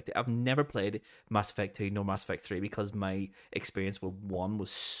Mass Effect. I've never played Mass Effect 2 nor Mass Effect 3 because my experience with 1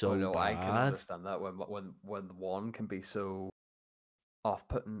 was so bad. I can understand that when 1 can be so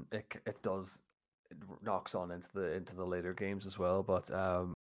off-putting, it knocks on into the later games as well. But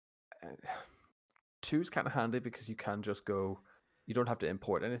 2's kind of handy because you can just go. You don't have to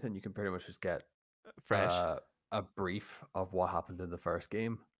import anything. You can pretty much just get fresh a brief of what happened in the first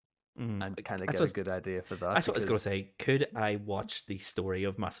game. And kind of get a good idea for that. That's what I was going to say. Could I watch the story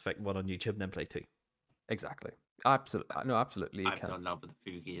of Mass Effect 1 on YouTube and then play 2? Exactly. Absolutely. No, absolutely. I've done that with a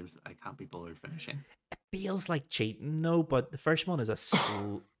few games. I can't be bothered finishing. It feels like cheating, no, but the first one is a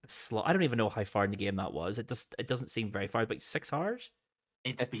slow. I don't even know how far in the game that was. It doesn't seem very far, but 6 hours?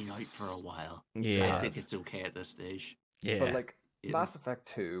 It's been out for a while. Yeah. I think it's okay at this stage. Yeah. But like Mass Effect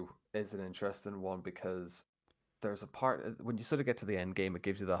 2 is an interesting one because there's a part when you sort of get to the end game, it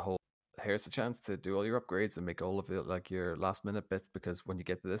gives you that whole here's the chance to do all your upgrades and make all of it like your last minute bits, because when you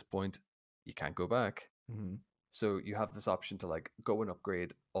get to this point, you can't go back. Mm-hmm. So you have this option to like go and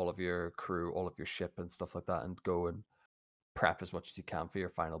upgrade all of your crew, all of your ship and stuff like that, and go and prep as much as you can for your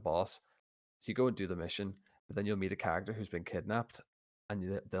final boss. So you go and do the mission, but then you'll meet a character who's been kidnapped,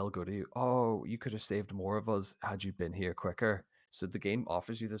 and they'll go to you, oh, you could have saved more of us had you been here quicker. So the game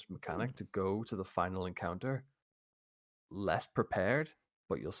offers you this mechanic to go to the final encounter less prepared,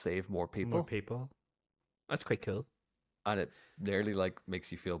 but you'll save more people. More people. That's quite cool. And it nearly like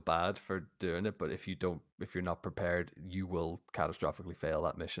makes you feel bad for doing it, but if you're not prepared, you will catastrophically fail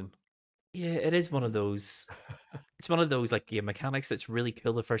that mission. Yeah, it is one of those. It's one of those like game mechanics that's really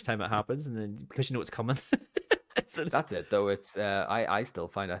cool the first time it happens, and then because you know it's coming. That's it though. It's I still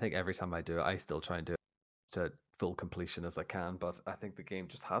find, I think every time I do it, I still try and do it to full completion as I can, but I think the game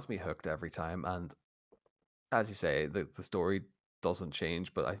just has me hooked every time. And as you say, the story doesn't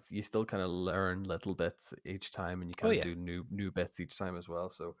change, but you still kind of learn little bits each time, and you kind of do new bits each time as well.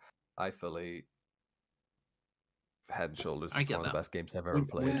 So I fully head and shoulders one of the best games I've ever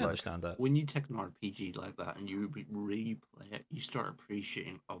played. I understand that. When you take an RPG like that and you replay it, you start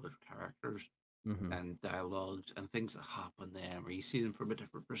appreciating other characters and dialogues and things that happen there, where you see them from a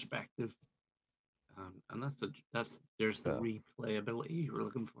different perspective. And there's the replayability you're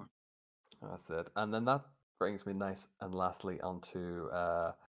looking for. That's it. And then that brings me nice and lastly onto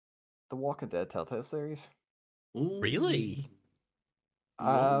the Walking Dead Telltale series. Ooh. Really?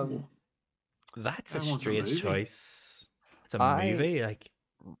 That's a strange choice. It's a movie, like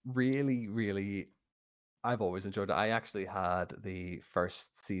really, really. I've always enjoyed it. I actually had the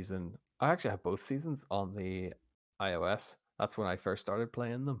first season. I actually had both seasons on the iOS. That's when I first started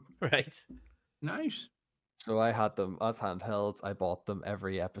playing them. Right. Nice. So I had them as handhelds. I bought them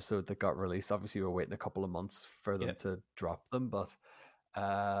every episode that got released. Obviously, we were waiting a couple of months for them to drop them, but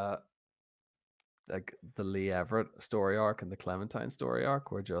like the Lee Everett story arc and the Clementine story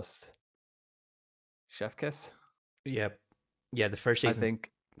arc were just chef kiss. Yeah, the first season, I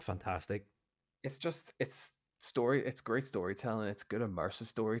think, fantastic. It's great storytelling. It's good immersive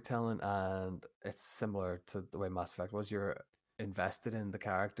storytelling, and it's similar to the way Mass Effect was. You're invested in the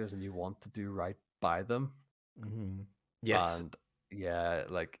characters and you want to do right by them. Mm-hmm. Yes. And yeah,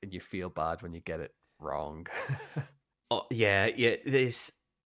 like, and you feel bad when you get it wrong. Oh yeah. This,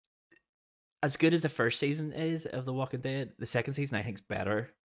 as good as the first season is of The Walking Dead, the second season I think is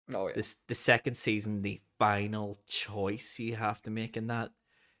better. Oh yeah. The second season, the final choice you have to make in that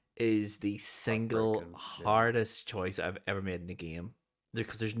is the single hardest choice I've ever made in a game,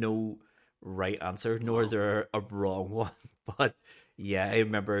 because there's no right answer, nor is there a wrong one. But yeah, I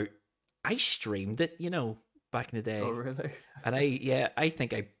remember I streamed it, back in the day. Oh really? And I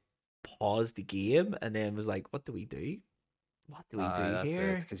think I paused the game and then was like, what do we do? What do we do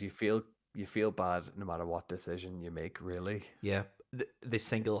here? It's because you feel you feel bad no matter what decision you make, really. Yeah, the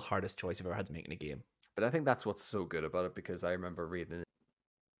single hardest choice I've ever had to make in a game. But I think that's what's so good about it, because I remember reading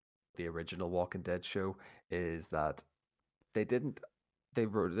the original Walking Dead show is that they didn't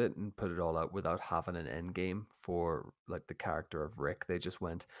put it all out without having an end game for like the character of Rick. They just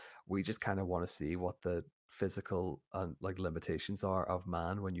went, we just kind of want to see what the physical and like limitations are of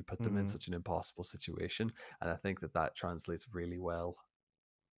man when you put them in such an impossible situation. And I think that translates really well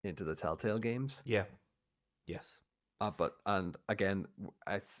into the Telltale games. Yeah. Yes. And again,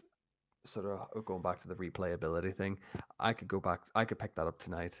 it's sort of going back to the replayability thing. I could pick that up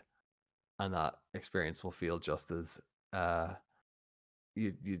tonight, and that experience will feel just as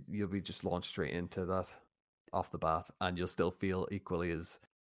you'll be just launched straight into that off the bat, and you'll still feel equally as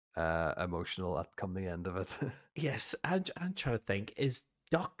emotional at come the end of it. Yes, I'm trying to think. Is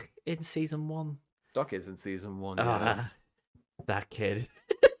Duck in season 1? Duck is in season 1. That kid.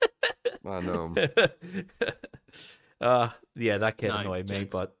 I know. Yeah, that kid No, annoyed me,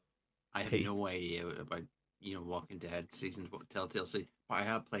 gents, but I have no idea about Walking Dead seasons, what Telltale say. But I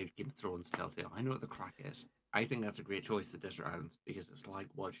have played Game of Thrones Telltale. I know what the crack is. I think that's a great choice, the Desert Islands, because it's like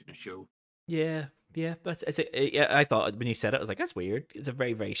watching a show. yeah, but yeah, I thought when you said it, I was like, that's weird. It's a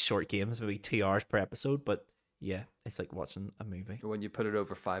very, very short game. It's maybe 2 hours per episode, but yeah, it's like watching a movie. When you put it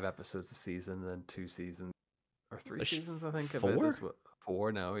over 5 episodes a season, then 2 seasons or 3 There's seasons, I think. 4? Of it is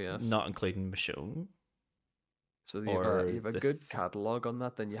 4 now, yes. Not including Michonne. So you have a good catalog on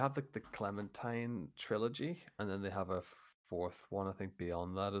that. Then you have the Clementine trilogy, and then they have a 4th one, I think,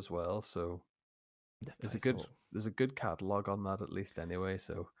 beyond that as well. So there's a good catalog on that, at least anyway.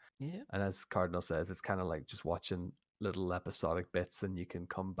 So yeah. And as Cardinal says, it's kind of like just watching little episodic bits, and you can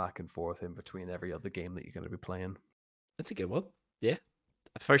come back and forth in between every other game that you're going to be playing. That's a good one. Yeah.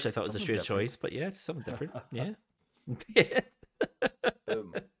 At first, I thought it was a straight choice, but yeah, it's something different. Yeah. Yeah.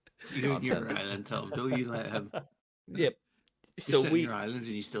 Boom. You in your island, Tom. Don't you let him. Yep. So in your island and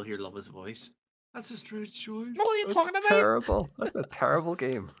you still hear Love His voice. That's a straight choice. What are you talking about? Terrible. That's a terrible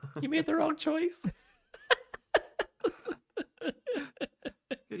game. You made the wrong choice.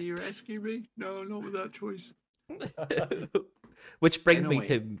 Did he rescue me? No, not with that choice. Which brings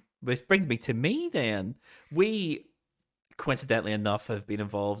me to me then. We coincidentally enough have been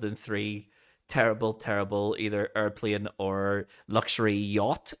involved in 3 terrible either airplane or luxury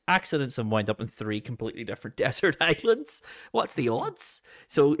yacht accidents and wind up in 3 completely different desert islands. What's the odds?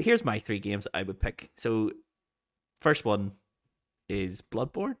 So here's my 3 games I would pick. So first one is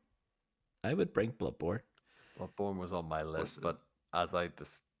Bloodborne. I would bring Bloodborne. Bloodborne was on my list, but as I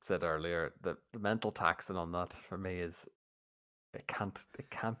just said earlier, the mental taxing on that for me is it can't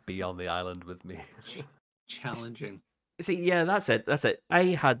be on the island with me. Challenging. See, yeah, that's it. I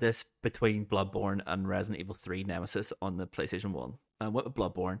had this between Bloodborne and Resident Evil 3 Nemesis on the PlayStation 1. I went with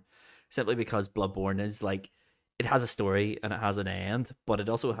Bloodborne simply because Bloodborne is like, it has a story and it has an end, but it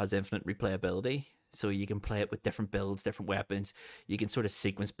also has infinite replayability. So you can play it with different builds, different weapons. You can sort of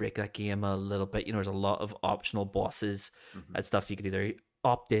sequence break that game a little bit. There's a lot of optional bosses and stuff you could either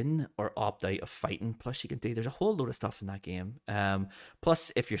opt in or opt out of fighting. Plus there's a whole load of stuff in that game.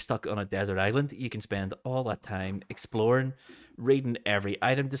 Plus, if you're stuck on a desert island, you can spend all that time exploring, reading every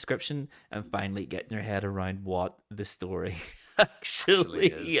item description, and finally getting your head around what the story actually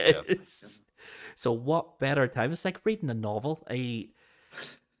is. So what better time? It's like reading a novel, a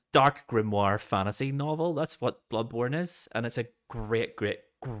dark grimoire fantasy novel. That's what Bloodborne is, and it's a great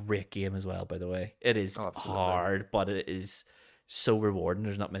game as well, by the way. It is hard, but it is so rewarding.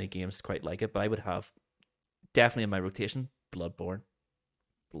 There's not many games quite like it, but I would have definitely in my rotation Bloodborne.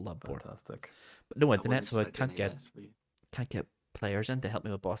 Fantastic. But no internet, so I can't get players in to help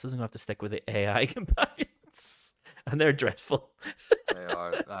me with bosses. I'm gonna have to stick with the AI companions, and they're dreadful. They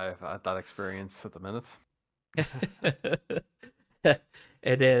are. I've had that experience at the minute.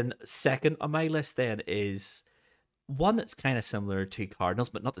 And then second on my list then is one that's kind of similar to Cardinals,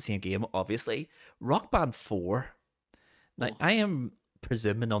 but not the same game, obviously. Rock Band 4. Now, I am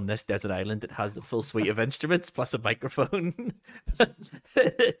presuming on this desert island it has the full suite of instruments plus a microphone.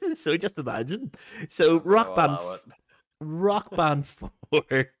 So just imagine. So Rock Band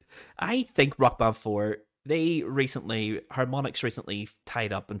 4. I think Rock Band 4, Harmonix recently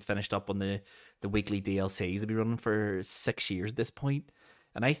tied up and finished up on the weekly DLCs. They've been running for 6 years at this point.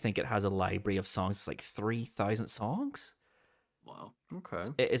 And I think it has a library of songs. It's like 3,000 songs. Wow. Okay.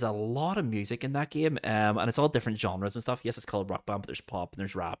 It is a lot of music in that game, and it's all different genres and stuff. Yes, it's called Rock Band, but there's pop and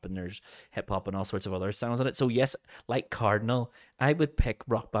there's rap and there's hip hop and all sorts of other sounds in it. So yes, like Cardinal, I would pick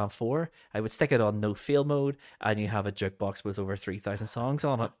Rock Band 4. I would stick it on no fail mode, and you have a jukebox with over 3,000 songs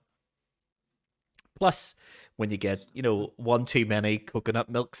on it. Plus, when you get one too many coconut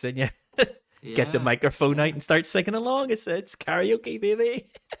milks in you, get the Yeah, microphone out yeah. and start singing along. It's karaoke, baby.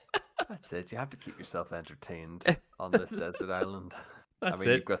 That's it. You have to keep yourself entertained on this desert island. I That's mean,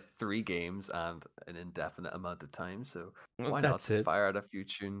 you've it. got 3 games and an indefinite amount of time, so Well, why not that's it. fire out a few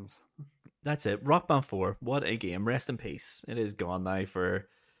tunes? That's it. Rock Band 4. What a game. Rest in peace. It is gone now for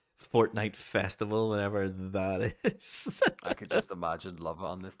Fortnite Festival, whatever that is. I could just imagine Love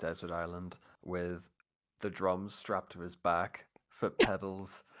on this desert island with the drums strapped to his back, foot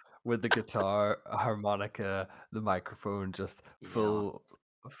pedals, with the guitar, harmonica, the microphone, just Yeah. full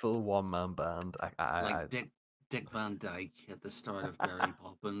one-man band. Like Dick Van Dyke at the start of Barry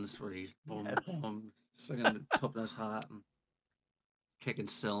Poppins, where he's boom, singing the top of his hat and kicking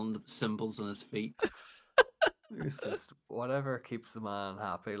cymbals on his feet. just whatever keeps the man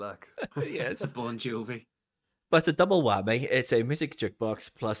happy. Like, Yes. It's Bon Jovi. But it's a double whammy. It's a music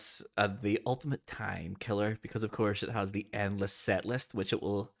jukebox plus the ultimate time killer because, of course, it has the endless set list, which it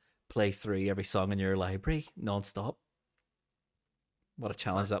will play through every song in your library non-stop. What a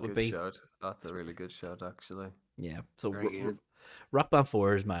challenge that's that a would good be. shout. That's a really good shout, actually. Yeah. So Very good. Rock Band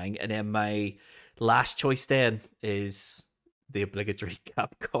 4 is mine. And then my last choice then is the obligatory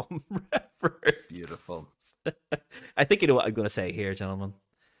Capcom reference. Beautiful. I think you know what I'm going to say here, gentlemen.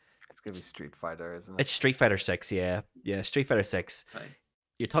 It's gonna be Street Fighter, isn't it? It's Street Fighter 6, yeah. Yeah, Street Fighter 6. Right.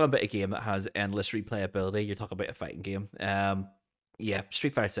 You're talking about a game that has endless replayability. You're talking about a fighting game. Yeah,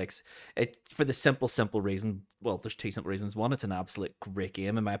 Street Fighter 6. It for the simple reason. Well, there's two simple reasons. One, it's an absolute great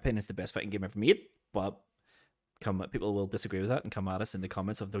game. In my opinion, it's the best fighting game ever made. But people will disagree with that and come at us in the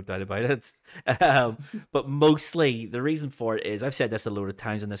comments. I've no doubt about it. But mostly, the reason for it is I've said this a load of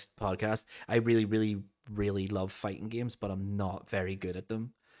times in this podcast. I really, really, really love fighting games, but I'm not very good at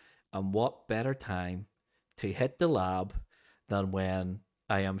them. And what better time to hit the lab than when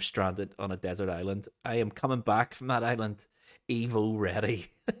I am stranded on a desert island? I am coming back from that island, Evo ready.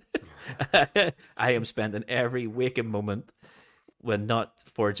 I am spending every waking moment when not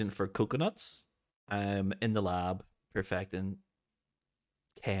foraging for coconuts. I'm in the lab perfecting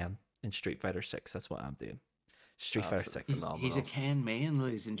Ken in Street Fighter 6. That's what I'm doing. Street Fighter 6. He's a Phenomenal. Ken man,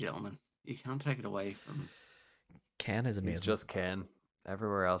 ladies and gentlemen. You can't take it away from him. Ken is amazing. He's just Ken.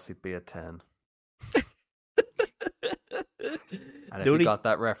 Everywhere else, he'd be a 10. And if you got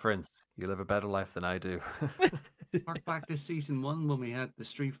that reference, you live a better life than I do. Hark back to season 1 when we had the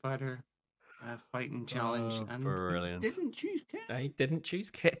Street Fighter fighting challenge, Oh, and brilliant. he didn't choose Ken. I didn't choose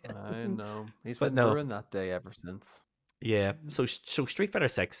Ken. I know. He's But been no. brewing that day ever since. Yeah, so Street Fighter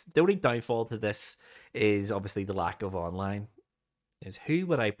 6, the only downfall to this is obviously the lack of online. Is who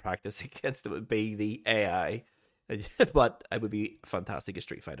would I practice against? It would be the AI, but I would be fantastic at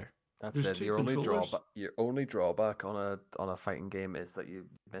Street Fighter. That's There's it. two Your only controllers. drawback on a fighting game is that you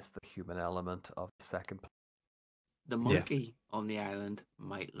miss the human element of the second. The monkey on the island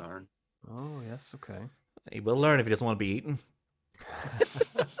might learn. Oh yes, okay. He will learn if he doesn't want to be eaten.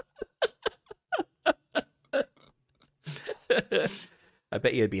 I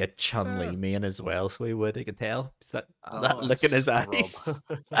bet you'd be a Chun-Li main as well, so he would. I can tell. Is that look in his scrub. eyes?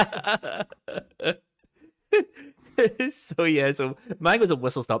 So yeah, so mine was a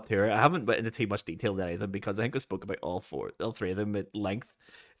whistle stop tour. I haven't went into too much detail on any because I think I spoke about all three of them at length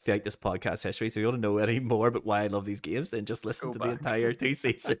throughout this podcast history. So if you want to know any more about why I love these games, then just listen Go to back. the entire 2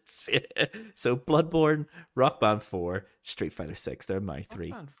 seasons. So Bloodborne, Rock Band 4, Street Fighter 6. They're my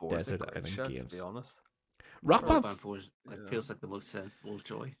three Rock Band 4 is a desert great island shout, games. to be honest. Rock Rock Band Band 4 feels like the most sensible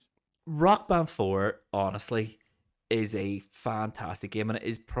choice. Rock Band 4, honestly, is a fantastic game, and it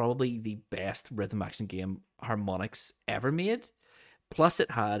is probably the best rhythm action game Harmonix ever made. Plus, it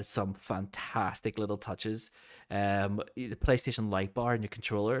had some fantastic little touches. The PlayStation Light Bar and your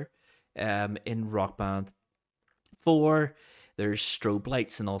controller in Rock Band 4. There's strobe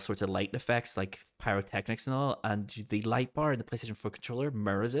lights and all sorts of light effects like pyrotechnics and all, and the light bar in the PlayStation 4 controller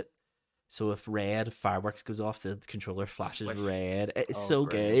mirrors it. So if red fireworks goes off, the controller flashes Swish. red. It is Oh, so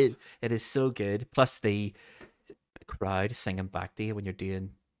brilliant. good. It is so good. Plus the crowd singing back to you when you're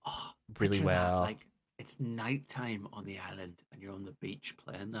doing Oh, really picture that, well. like it's nighttime on the island and you're on the beach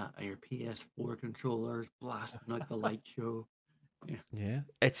playing that, and your PS4 controllers blasting out the light show. Yeah,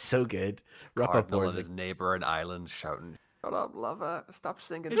 it's so good. Rock Band Cardinal 4 and is his neighbor in Ireland shouting, "Shut up, lover! Stop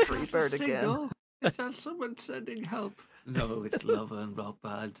singing Is that Freebird a again." signal? Is that someone sending help? No, it's Lava and Rock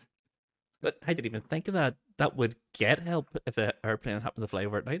Band. But I didn't even think of that. That would get help if the airplane happens to fly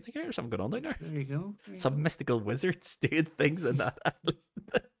over at night. Like, there's something going on down there. There you go. There you Some go. mystical wizards doing things in that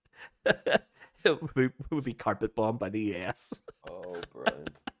island. It would be carpet bombed by the US. Oh,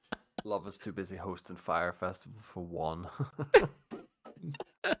 brilliant! Love is too busy hosting Fire Festival for one.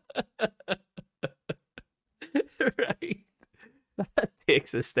 Right.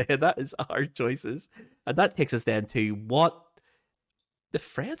 takes us then. That is our choices. And that takes us then to what the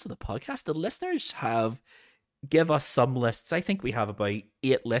friends of the podcast, the listeners, have give us some lists. I think we have about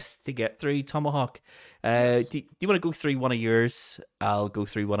 8 lists to get through, Tomahawk. Yes. Do you want to go through one of yours? I'll go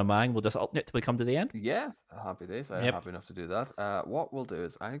through one of mine. We'll just alternate till we come to the end. Yeah, happy days. I'm Yep. happy enough to do that. What we'll do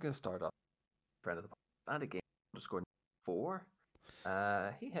is I'm going to start off friend of the podcast, and again, underscore 4.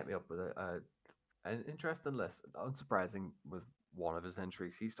 He hit me up with an interesting list. Unsurprising with one of his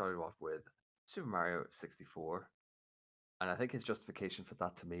entries. He started off with Super Mario 64, and I think his justification for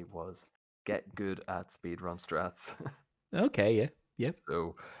that to me was get good at speedrun strats. Okay, yeah. Yep.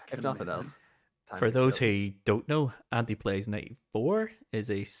 So, if Can nothing imagine. else, time For to those kill. who don't know, Andy Plays 94 is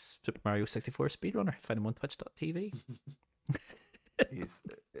a Super Mario 64 speedrunner. Find him on twitch.tv. He's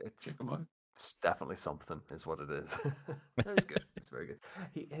it's Check 'em out. It's definitely something, is what it is. It was good. It's very good.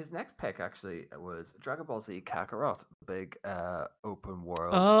 His next pick actually was Dragon Ball Z Kakarot, the big open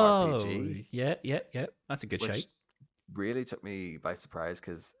world Oh, RPG, yeah. That's a good which shout. really took me by surprise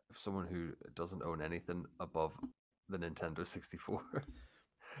because someone who doesn't own anything above the Nintendo 64,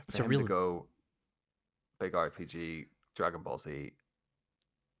 It's for a him real to go big RPG, Dragon Ball Z,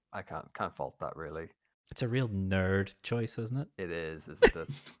 I can't fault that really. It's a real nerd choice, isn't it? It is, isn't it?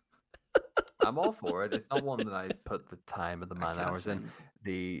 I'm all for it. It's not one that I put the time and the I man can't hours in.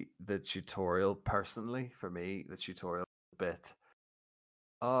 say. The tutorial, personally, for me, the tutorial bit.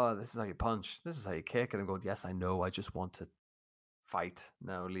 Oh, this is how you punch. This is how you kick. And I'm going, yes, I know. I just want to fight.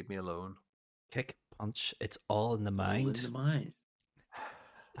 No, leave me alone. Kick, punch, it's all in the All mind. in the mind.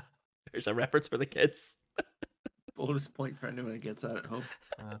 There's a reference for the kids. Bonus point for anyone who gets that at home.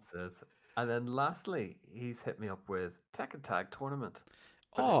 That's it. And then lastly, he's hit me up with Tekken Tag Tournament.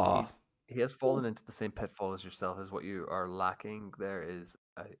 But Oh, he has fallen into the same pitfall as yourself. Is what you are lacking there is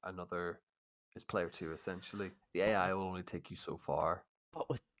is player 2 essentially. The AI will only take you so far. but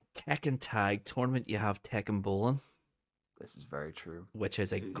with Tekken Tag Tournament, you have Tekken Bowling, This is very true. which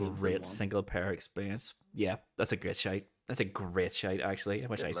is a 2 games in great one. single player experience. Yeah, that's a great shout. That's a great shout, actually. I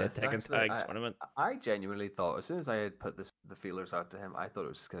wish Good I said list. Tekken Actually, Tag Tournament. I genuinely thought as soon as I had put the feelers out to him, I thought it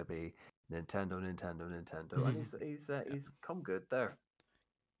was just going to be Nintendo, and he's come good there.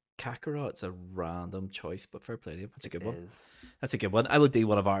 Kakarot's a random choice, but fair play to him. That's a good It one. is. That's a good one. I will do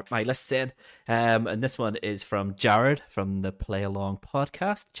one of my lists then. And this one is from Jared from the Play Along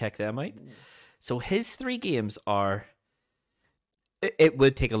podcast. Check them out. So his 3 games are. It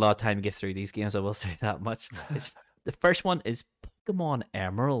would take a lot of time to get through these games, I will say that much. The first one is Pokemon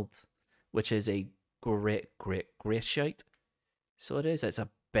Emerald, which is a great shout. So it is. It's a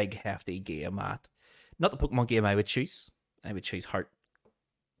big, hefty game at. Not the Pokemon game I would choose. I would choose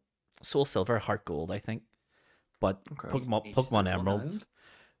Soul Silver, Heart Gold, I think. But Okay. Pokemon Each their own Emerald. island.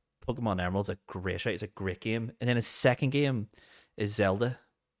 Pokemon Emerald's a great shout. It's a great game. And then his second game is Zelda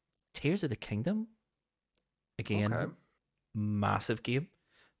Tears of the Kingdom. Again, Okay. massive game.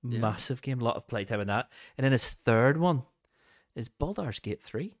 Yeah. Massive game. A lot of playtime in that. And then his third one is Baldur's Gate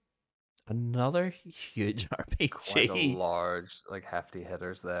 3. Another huge Quite a RPG. large, like hefty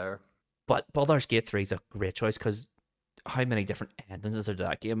hitters there. But Baldur's Gate 3 is a great choice because how many different endings is there to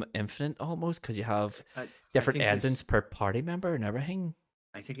that game? Infinite almost, because you have I different think it's- endings per party member and everything.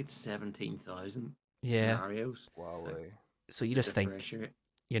 I think it's 17,000 Yeah. scenarios. Wow. So you just think Differentiate.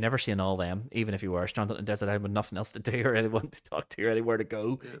 you're never seeing all them, even if you were stranded in a desert island with nothing else to do or anyone to talk to or anywhere to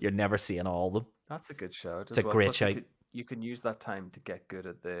go. Yeah. You're never seeing all of them. That's a good shout. It's as a well. great Plus, shout. You can use that time to get good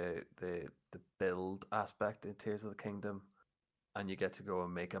at the build aspect in Tears of the Kingdom, and you get to go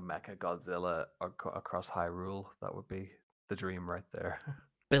and make a Mecha Godzilla across Hyrule. That would be the dream right there.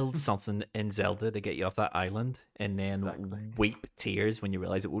 Build something in Zelda to get you off that island and then Exactly. weep tears when you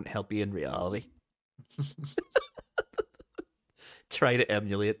realize it won't help you in reality. Try to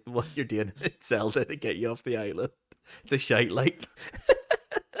emulate what you're doing in Zelda to get you off the island. It's a shite like.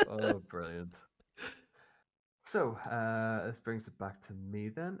 Oh, brilliant. So, this brings it back to me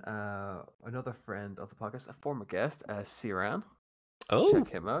then. Another friend of the podcast, a former guest, Siran. Oh, Check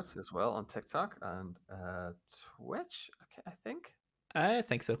him out as well on TikTok and Twitch, okay, I think, I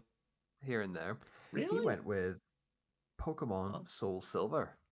think so. here and there. He Really? went with Pokemon Oh. Soul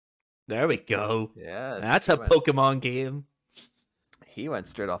Silver. There we go. Yeah, That's a Pokemon game. He went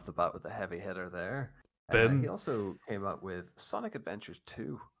straight off the bat with a heavy hitter there. Boom. He also came up with Sonic Adventures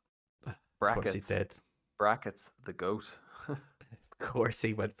 2. Of course he Brackets, did. brackets, the goat. Of course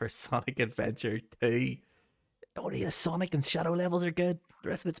he went for Sonic Adventure 2. Only the Sonic and Shadow levels are good. The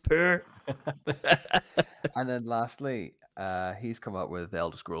rest of it's poor. And then lastly, he's come up with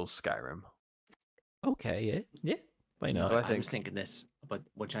Elder Scrolls Skyrim. Okay, yeah. Why So not? I I think- was thinking this, but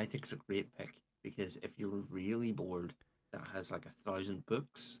which I think is a great pick because if you're really bored that has like 1,000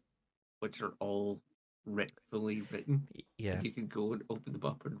 books, which are all fully written. Yeah, And you can go and open them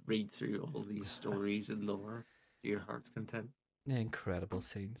up and read through all these stories and lore to your heart's content. incredible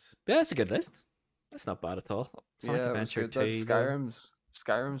scenes. Yeah, that's a good list. That's not bad at all. Sonic Yeah, it was Adventure good. That 2, though.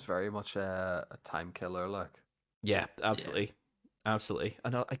 Skyrim's very much a time killer. Like, Yeah, absolutely. Absolutely.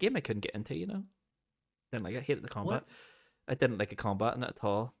 And a game I couldn't get into, Didn't like it. Hated the combat. What? I didn't like the combat in it at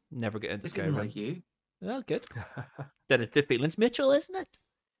all. Never get into They didn't Skyrim. like you? Well, good. Then it's the feelings mutual, isn't it?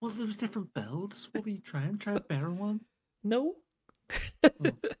 Well, there was different builds. What were you trying? Try a better one? No.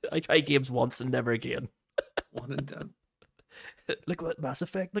 Oh. I tried games once and never again. One and done. Look what Mass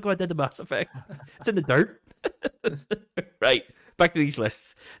Effect. Look what I did to Mass Effect. It's in the dirt. Right. Back to these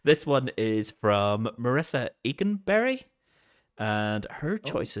lists. This one is from Marissa Aikenberry. And her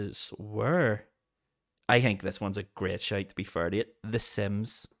choices were, I think this one's a great shout, to be fair to it, The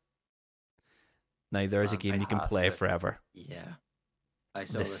Sims. Now, there is a game you can play Fantastic. forever. Yeah. I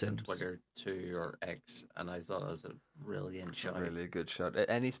saw The this on Sims. Twitter too, or X, and I thought it was a brilliant show. really good shot.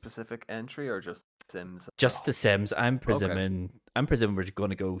 Any specific entry or just Sims? Just The Sims. I'm presuming we're going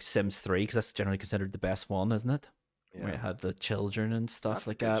to go Sims 3 because that's generally considered the best one, isn't it? Yeah. Where it had the children and stuff That's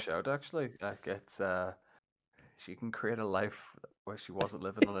like a good that. shout, actually. Like, it's she can create a life where she wasn't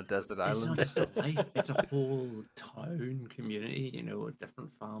living on a desert It's island. not just a life; it's a whole town community. With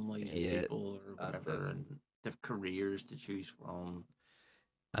different families and Yeah, people or that's whatever, it. and different careers to choose from.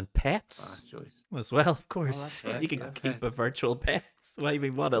 And pets Fast choice. as well, of course. right, You can yeah, keep a pets. virtual pet. I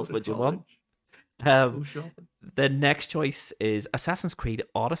mean, what else Go to would you want? college, Um, Go shopping. The next choice is Assassin's Creed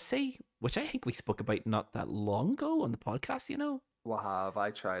Odyssey, which I think we spoke about not that long ago on the podcast, What have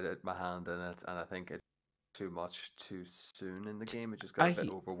I tried it, my hand in it, and I think it's too much too soon in the game. It just got a bit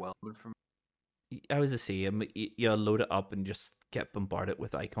overwhelming for me. I was the same. You load it up and just get bombarded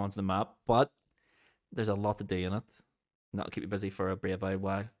with icons on the map, but there's a lot to do in it. And that'll keep you busy for a brave old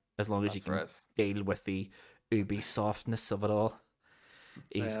while, as long as you That's can right. deal with the Ubisoftness of it all.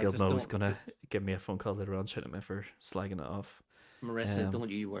 Eve's Guild just Mo is don't- going to give me a phone call later on, shouting at me for slagging it off. Marissa, don't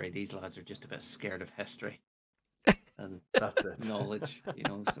you worry. These lads are just a bit scared of history and That's it. knowledge.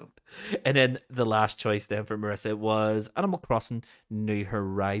 So And then the last choice then for Marissa was Animal Crossing New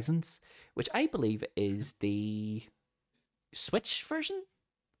Horizons, which I believe is the Switch version.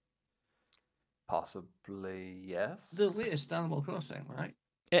 Possibly, yes. the latest Animal Crossing, right?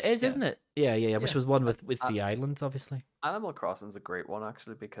 It is, Yeah. isn't it? Yeah. Which Yeah. was one with the islands, obviously. Animal Crossing's a great one,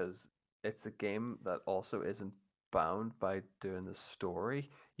 actually, because it's a game that also isn't bound by doing the story.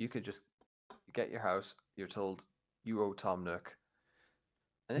 You could just get your house, you're told you owe Tom Nook,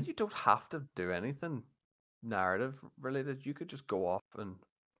 and then you don't have to do anything narrative related. You could just go off and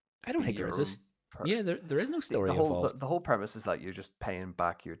I don't be think there your is own this. per- Yeah, there is no See, story the whole involved. the whole premise is that you're just paying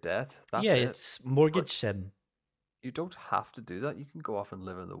back your debt. That's Yeah, it. it's mortgage sim. You don't have to do that. You can go off and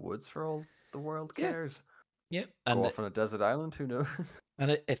live in the woods for all the world Yeah. cares. Yeah, Go and off on a desert island. Who knows?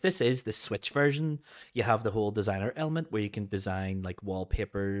 if this is the Switch version, you have the whole designer element where you can design like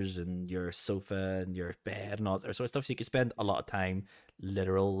wallpapers and your sofa and your bed and all that sort of stuff. So you can spend a lot of time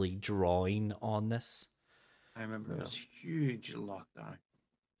literally drawing on this. I remember it was huge lockdown.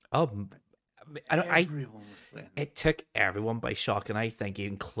 Everyone was playing. It took everyone by shock, and I think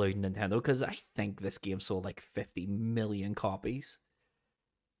including Nintendo, because I think this game sold like 50 million copies.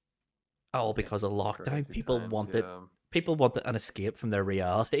 All because of lockdown. Crazy People times, wanted yeah. people wanted an escape from their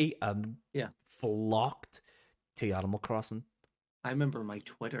reality and Yeah. flocked to Animal Crossing. I remember my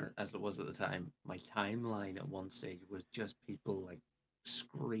Twitter, as it was at the time, my timeline at one stage was just people like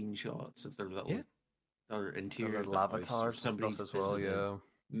screenshots of their little Yeah. their The interior little of the house or avatars and somebody's stuff as well. visited, Yeah.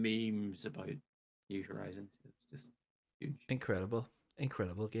 memes about New Horizons. It was just huge. Incredible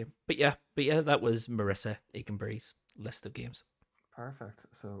game. But yeah, that was Marissa Aikenberry's list of games. Perfect.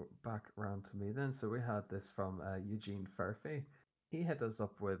 So back around to me then. So we had this from Eugene Furphy. He hit us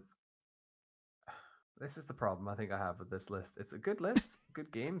up with. This is the problem I think I have with this list. It's a good list,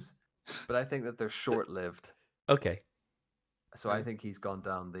 good games, but I think that they're short-lived. Okay. So I think he's gone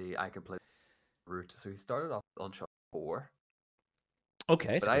down the I can play route. So he started off with Uncharted 4,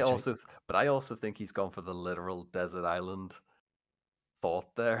 Okay. but I also think he's gone for the literal desert island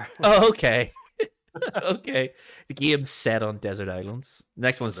thought there. Oh, okay. Okay. The game's set on desert islands.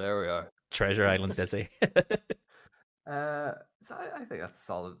 Next So one's there we are. Treasure Island Dizzy. So I think that's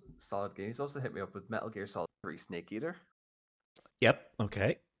a solid game. He's also hit me up with Metal Gear Solid 3 Snake Eater. Yep.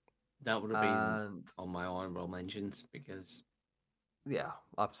 Okay. That would have been And on my honorable mentions because yeah,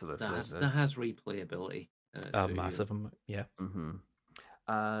 absolutely. that has replayability. In it too, Massive. Yeah. Mm-hmm.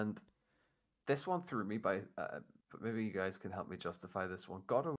 And this one threw me by, but maybe you guys can help me justify this one.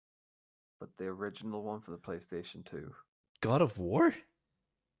 God of War, but the original one for the PlayStation 2. God of War.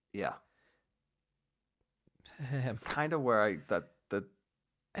 Yeah, Um, kind of where that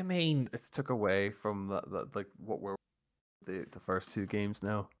I mean, it's took away from that like what were the first two games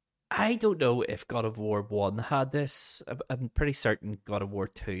now. I don't know if God of War 1 had this. I'm pretty certain God of War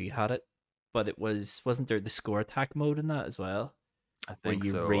 2 had it, but wasn't there the score attack mode in that as well, I where think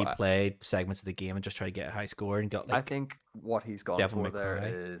you so. replayed segments of the game and just try to get a high score and got I like think what he's gone Devil for May there Cry.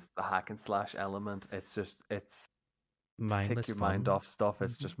 is the hack and slash element. It's to mindless take your fun. mind off stuff.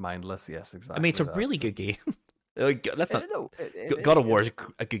 It's Mhm. just mindless. Yes, exactly. I mean, it's a that, really so- good game. Like, let's not. No, God of is. War is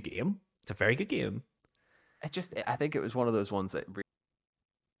a good game. It's a very good game. I think it was one of those ones that really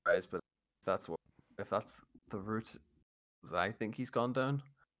surprised, but if that's the route that I think he's gone down,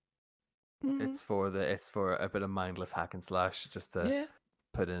 Mm, it's for a bit of mindless hack and slash, just to yeah,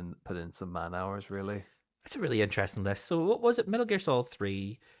 put in some man hours, really. it's a really interesting list. So, what was it? Metal Gear Solid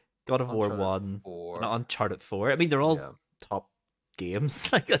 3, God of War Uncharted 1, 4. and Uncharted 4. I mean, they're all Yeah, top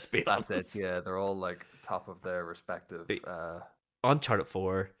games. Like, let's be that's honest. it. Yeah, they're all like top of their respective. Wait. Uncharted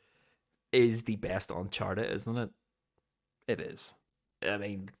 4 is the best Uncharted, isn't it? It is. I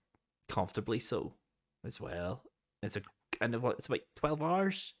mean, comfortably so as well. It's it's about 12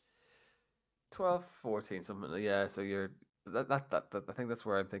 hours. 12, 14, something. Yeah, so you're that I think that's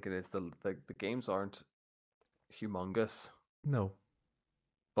where I'm thinking is the games aren't humongous, No.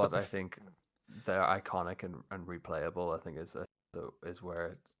 but the I think they're iconic and replayable. I think is where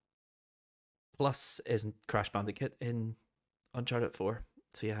it. Plus, isn't Crash Bandicoot in Uncharted 4?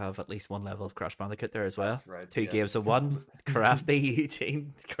 So you have at least one level of Crash Bandicoot there as well. That's right, Two yes. games in one. Crafty,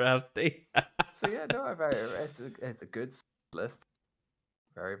 Eugene. Crafty. So yeah, no, it's a good list.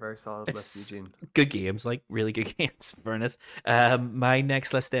 Very, very solid It's list, Eugene. good games, like really good games, Furnace. My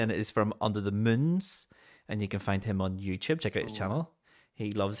next list then is from Under the Moons, and you can find him on YouTube. Check out his Ooh. channel.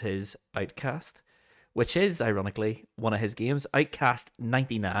 He loves his Outcast, which is ironically one of his games, Outcast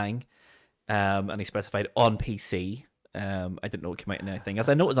 99. And he specified on PC. I didn't know it came out in anything else.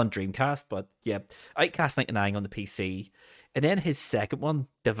 I know it was on Dreamcast, but yeah, Outcast 99 on the PC. And then his second one,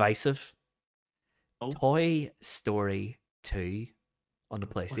 Divisive, Oh. Toy Story 2 on the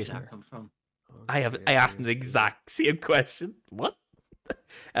Where's PlayStation. that come from? I asked him the exact same question. What?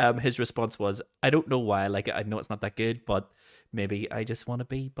 His response was, I don't know why I like it. I know it's not that good, but maybe I just want to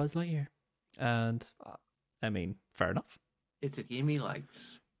be Buzz Lightyear. And I mean, fair enough. It's a game he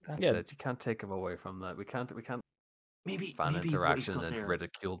likes. That's Yeah. it. You can't take him away from that. We can't Maybe fan maybe what he's interaction got and there.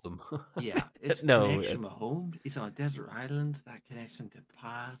 ridicule them. Yeah, it's No, connection with home. He's on a desert island. That connection to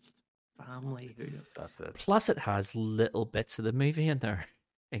past, family. Who knows? That's it. Plus, it has little bits of the movie in there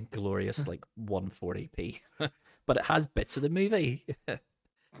in glorious, like 140p. But it has bits of the movie.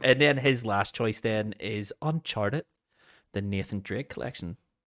 And then his last choice then is Uncharted, the Nathan Drake collection,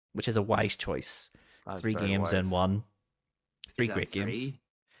 which is a wise choice. That's 3 very games in wise. one. Three Is that great games. 3?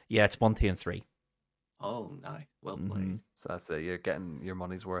 Yeah, it's 1, 2, and 3. Oh, nice. Well Mhm. played. So that's it. You're getting your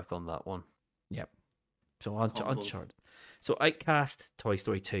money's worth on that one. Yep. So Combo. Uncharted. So Outcast, Toy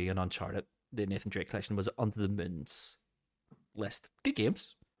Story 2, and Uncharted, the Nathan Drake collection, was Under the Moon's list. Good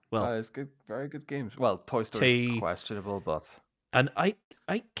games. Well, It's good, very good games. Well, Toy Story is Two- questionable, but and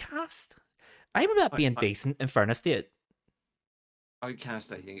Outcast, I remember that being I- decent in fairness to it.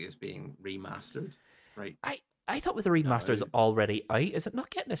 Outcast, I think, is being remastered. Right. I thought with the remaster is No. already out. Is it not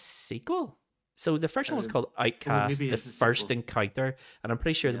getting a sequel? So the first one was called Outcast, maybe the it's a first sequel. encounter, and I'm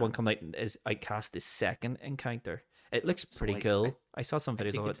pretty sure the Yeah. one coming out is Outcast, the second encounter. It looks So, pretty like, cool. I saw some I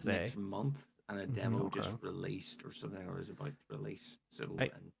videos think of it it's today. next month, and a Mhm. demo Okay. just released or something, or is about to release. So,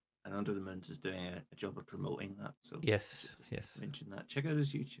 I- and Under the Moons is doing a job of promoting that. So, I Yes, should just yes. mention that. Check out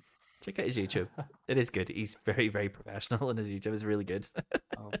his YouTube. Check out his YouTube. It is good. He's very, very professional, and his YouTube is really good.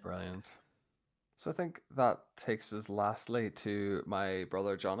 oh, brilliant. So I think that takes us lastly to my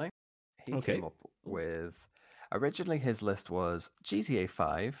brother Johnny. He Okay. came up with originally his list was GTA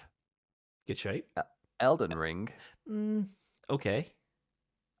 5, Good shape. Elden Ring, Okay.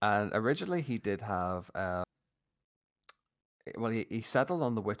 and originally he did have well he settled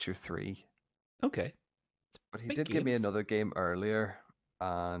on The Witcher 3, Okay. but he Big did give me games. another game earlier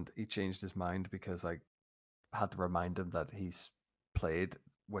and he changed his mind because I had to remind him that he's played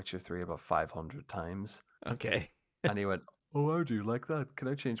Witcher 3 about 500 times. Okay. And he went, "Oh, how do you like that? Can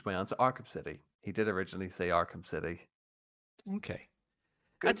I change my answer?" Arkham City. He did originally say Arkham City. Okay.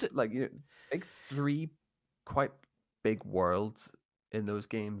 Good, That's it. like big 3 quite big worlds in those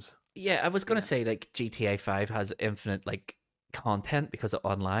games. Yeah, I was gonna Yeah. say like GTA 5 has infinite like content because of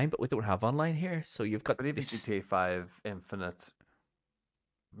online, but we don't have online here. So you've got But even this. GTA 5 Infinite,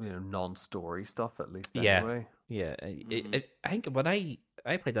 non-story stuff at least. Yeah. Anyway, Yeah, Mhm. I think when I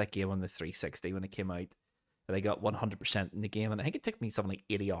played that game on the 360 when it came out, that I got 100% in the game, and I think it took me something like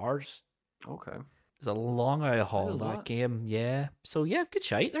 80 hours. Okay. It was a long out of haul, a that lot. game. Yeah. So yeah, good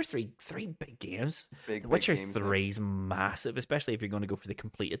shite. There's three big games. Big The Witcher games, like 3 is massive, especially if you're going to go for the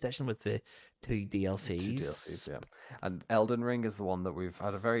complete edition with the 2 DLCs. 2 DLCs, yeah. And Elden Ring is the one that we've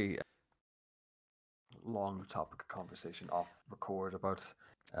had a very long topic of conversation off record about.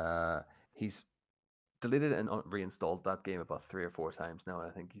 He's deleted and reinstalled that game about 3 or 4 times now,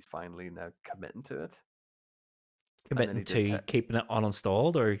 and I think he's finally now committing to it. Committing he did to keeping it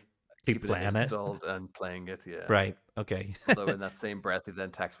uninstalled or keep Keeping playing it it. installed and playing it, yeah. Right. Okay. Although in that same breath, he then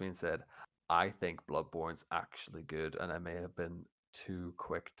texted me and said, "I think Bloodborne's actually good, and I may have been too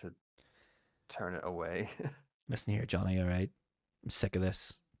quick to turn it away." Listen here, Johnny. All right. I'm sick of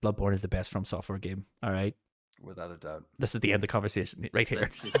this. Bloodborne is the best From Software game. All right. Without a doubt. This is the end of the conversation right here.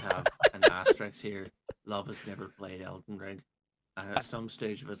 Let's just have an asterisk here. Love has never played Elden Ring, and at some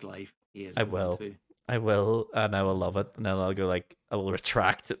stage of his life, he is. I going will. to. I will, and I will love it, and then I'll go like I will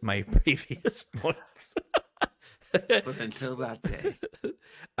retract my previous points. But until that day,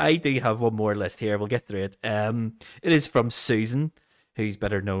 I do have one more list here. We'll get through it. It is from Susan, who's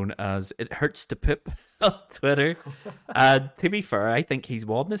better known as It Hurts to Poop on Twitter. And to be fair, I think he's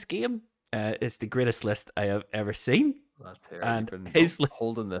won this game. It's the greatest list I have ever seen. That's here. And You've been his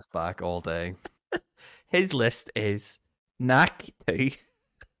holding this back all day. His list is Knack 2,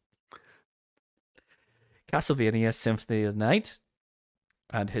 Castlevania Symphony of the Night,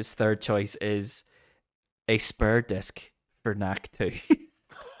 and his third choice is a spare disc for Knack 2.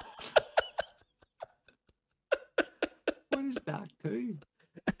 what is that too?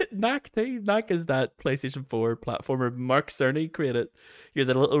 Knack 2. Knack is that PlayStation 4 platformer Mark Cerny created. You're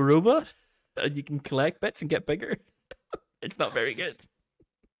the little robot, and you can collect bits and get bigger. It's not very good.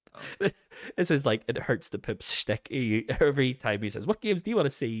 This is like It Hurts to Poop shtick. Every time he says, "What games do you want to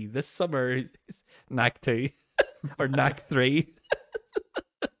see this summer?" It's Knack 2 or Knack 3.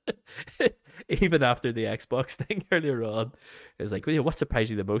 Even after the Xbox thing earlier on, it's like, what surprised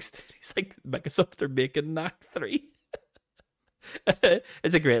you the most? He's like, Microsoft are making Knack 3.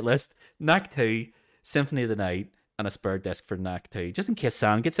 It's a great list. Knack 2, Symphony of the Night, and a spare disc for Knack 2. Just in case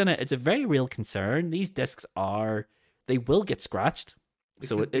sound gets in it, it's a very real concern. These discs they will get scratched.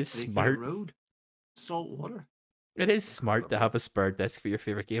 So it is smart. Road, salt water. It is smart to have a spare disc for your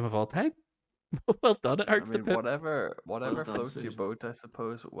favorite game of all time. Well done. It hurts I mean, to poop. whatever Well done, floats your Susan. boat, I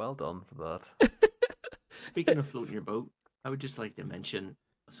suppose. Well done for that. Speaking of floating your boat, I would just like to mention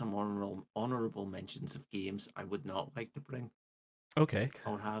some honorable mentions of games I would not like to bring Okay.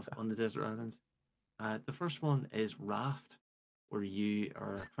 or have on the desert islands. The first one is Raft, where you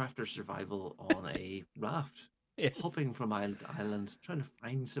are a crafter survival on a raft, Yes. hopping from island to island, trying to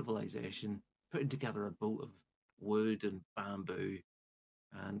find civilization, putting together a boat of wood and bamboo,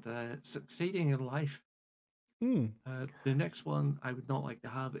 and succeeding in life. Hmm. The next one I would not like to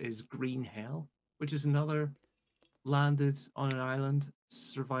have is Green Hell, which is another landed on an island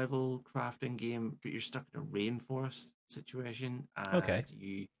survival crafting game, but you're stuck in a rainforest situation, and Okay.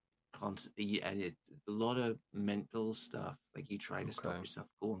 you constantly and a lot of mental stuff. Like you try to stop Okay. yourself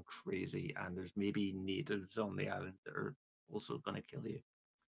going crazy, and there's maybe natives on the island that are also going to kill you.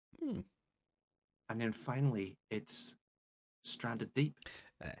 Hmm. And then finally, it's Stranded Deep,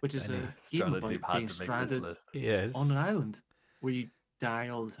 which is I a know. game Stranded about Deep had being to make this stranded list. Yes. on an island where you die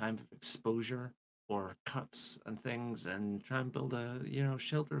all the time from exposure or cuts and things, and try and build a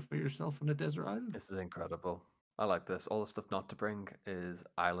shelter for yourself on a desert island. This is incredible. I like this. All the stuff not to bring is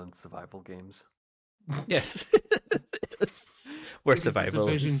island survival games. Yes. We're Because it's a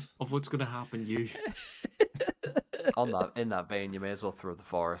vision survivals. of what's going to happen. You In that vein, you may as well throw the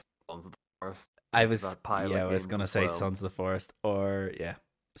forest, Sons of the Forest. I There's was that pile of I was games gonna as say well. Sons of the Forest or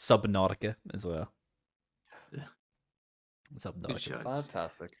Subnautica as well. Yeah. Good Subnautica. shouts.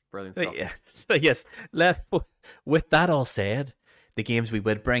 Fantastic. Brilliant But stuff. yeah. So yes, with that all said, the games we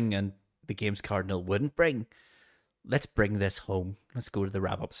would bring and the games Cardinal wouldn't bring, let's bring this home. Let's go to the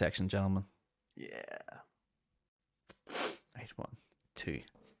wrap up section, gentlemen. Yeah. Right, 1, 2,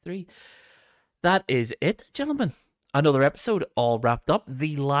 3. That is it, gentlemen. Another episode all wrapped up.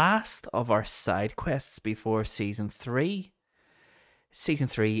 The last of our side quests before season 3. Season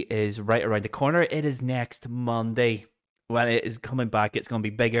 3 is right around the corner. It is next Monday. When it is coming back, it's going to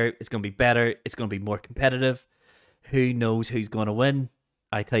be bigger. It's going to be better. It's going to be more competitive. Who knows who's going to win?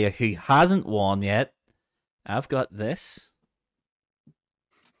 I tell you who hasn't won yet. I've got this.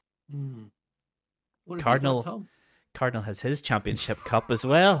 What have you got, Cardinal. Tom? Cardinal has his championship cup as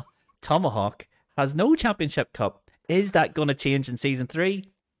well. Tomahawk has no championship cup. Is that going to change in season 3?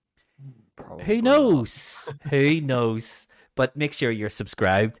 Probably Who not. knows? Who knows? But make sure you're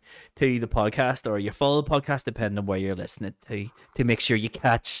subscribed to the podcast, or you follow the podcast, depending on where you're listening to make sure you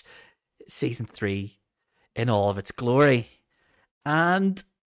catch season 3 in all of its glory. And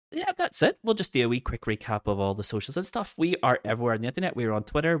yeah, that's it. We'll just do a wee quick recap of all the socials and stuff. We are everywhere on the internet. We are on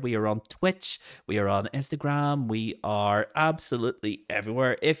Twitter. We are on Twitch. We are on Instagram. We are absolutely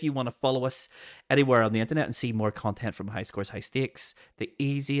everywhere. If you want to follow us anywhere on the internet and see more content from High Scores, High Stakes, the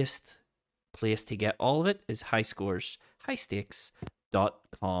easiest place to get all of it is highscoreshighstakes.com.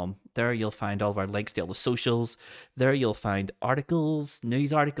 There you'll find all of our links to all the socials. There you'll find articles,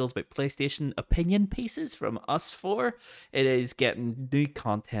 news articles about PlayStation, opinion pieces from us four. It is getting new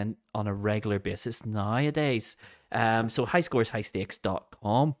content on a regular basis nowadays. So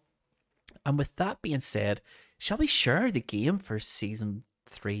highscoreshighstakes.com. And with that being said, shall we share the game for season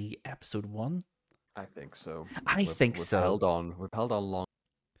 3, episode 1? I think so. I think we've so. We've held on long.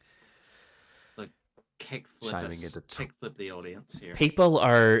 Kickflip the audience here. People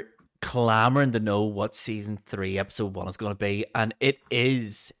are clamoring to know what season 3 episode 1 is going to be, and it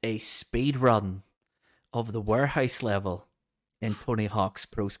is a speed run of the warehouse level in Tony Hawk's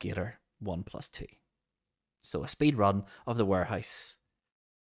Pro Skater 1+2. So a speed run of the warehouse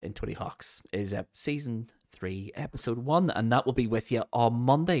in Tony Hawk's is season 3 episode 1, and that will be with you on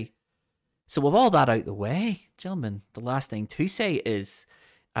Monday. So with all that out the way, gentlemen, the last thing to say is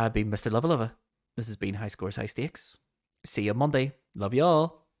I've been Mr. Lover. This has been High Scores, High Stakes. See you Monday. Love you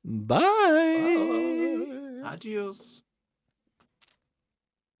all. Bye. Adios.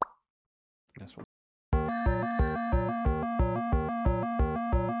 That's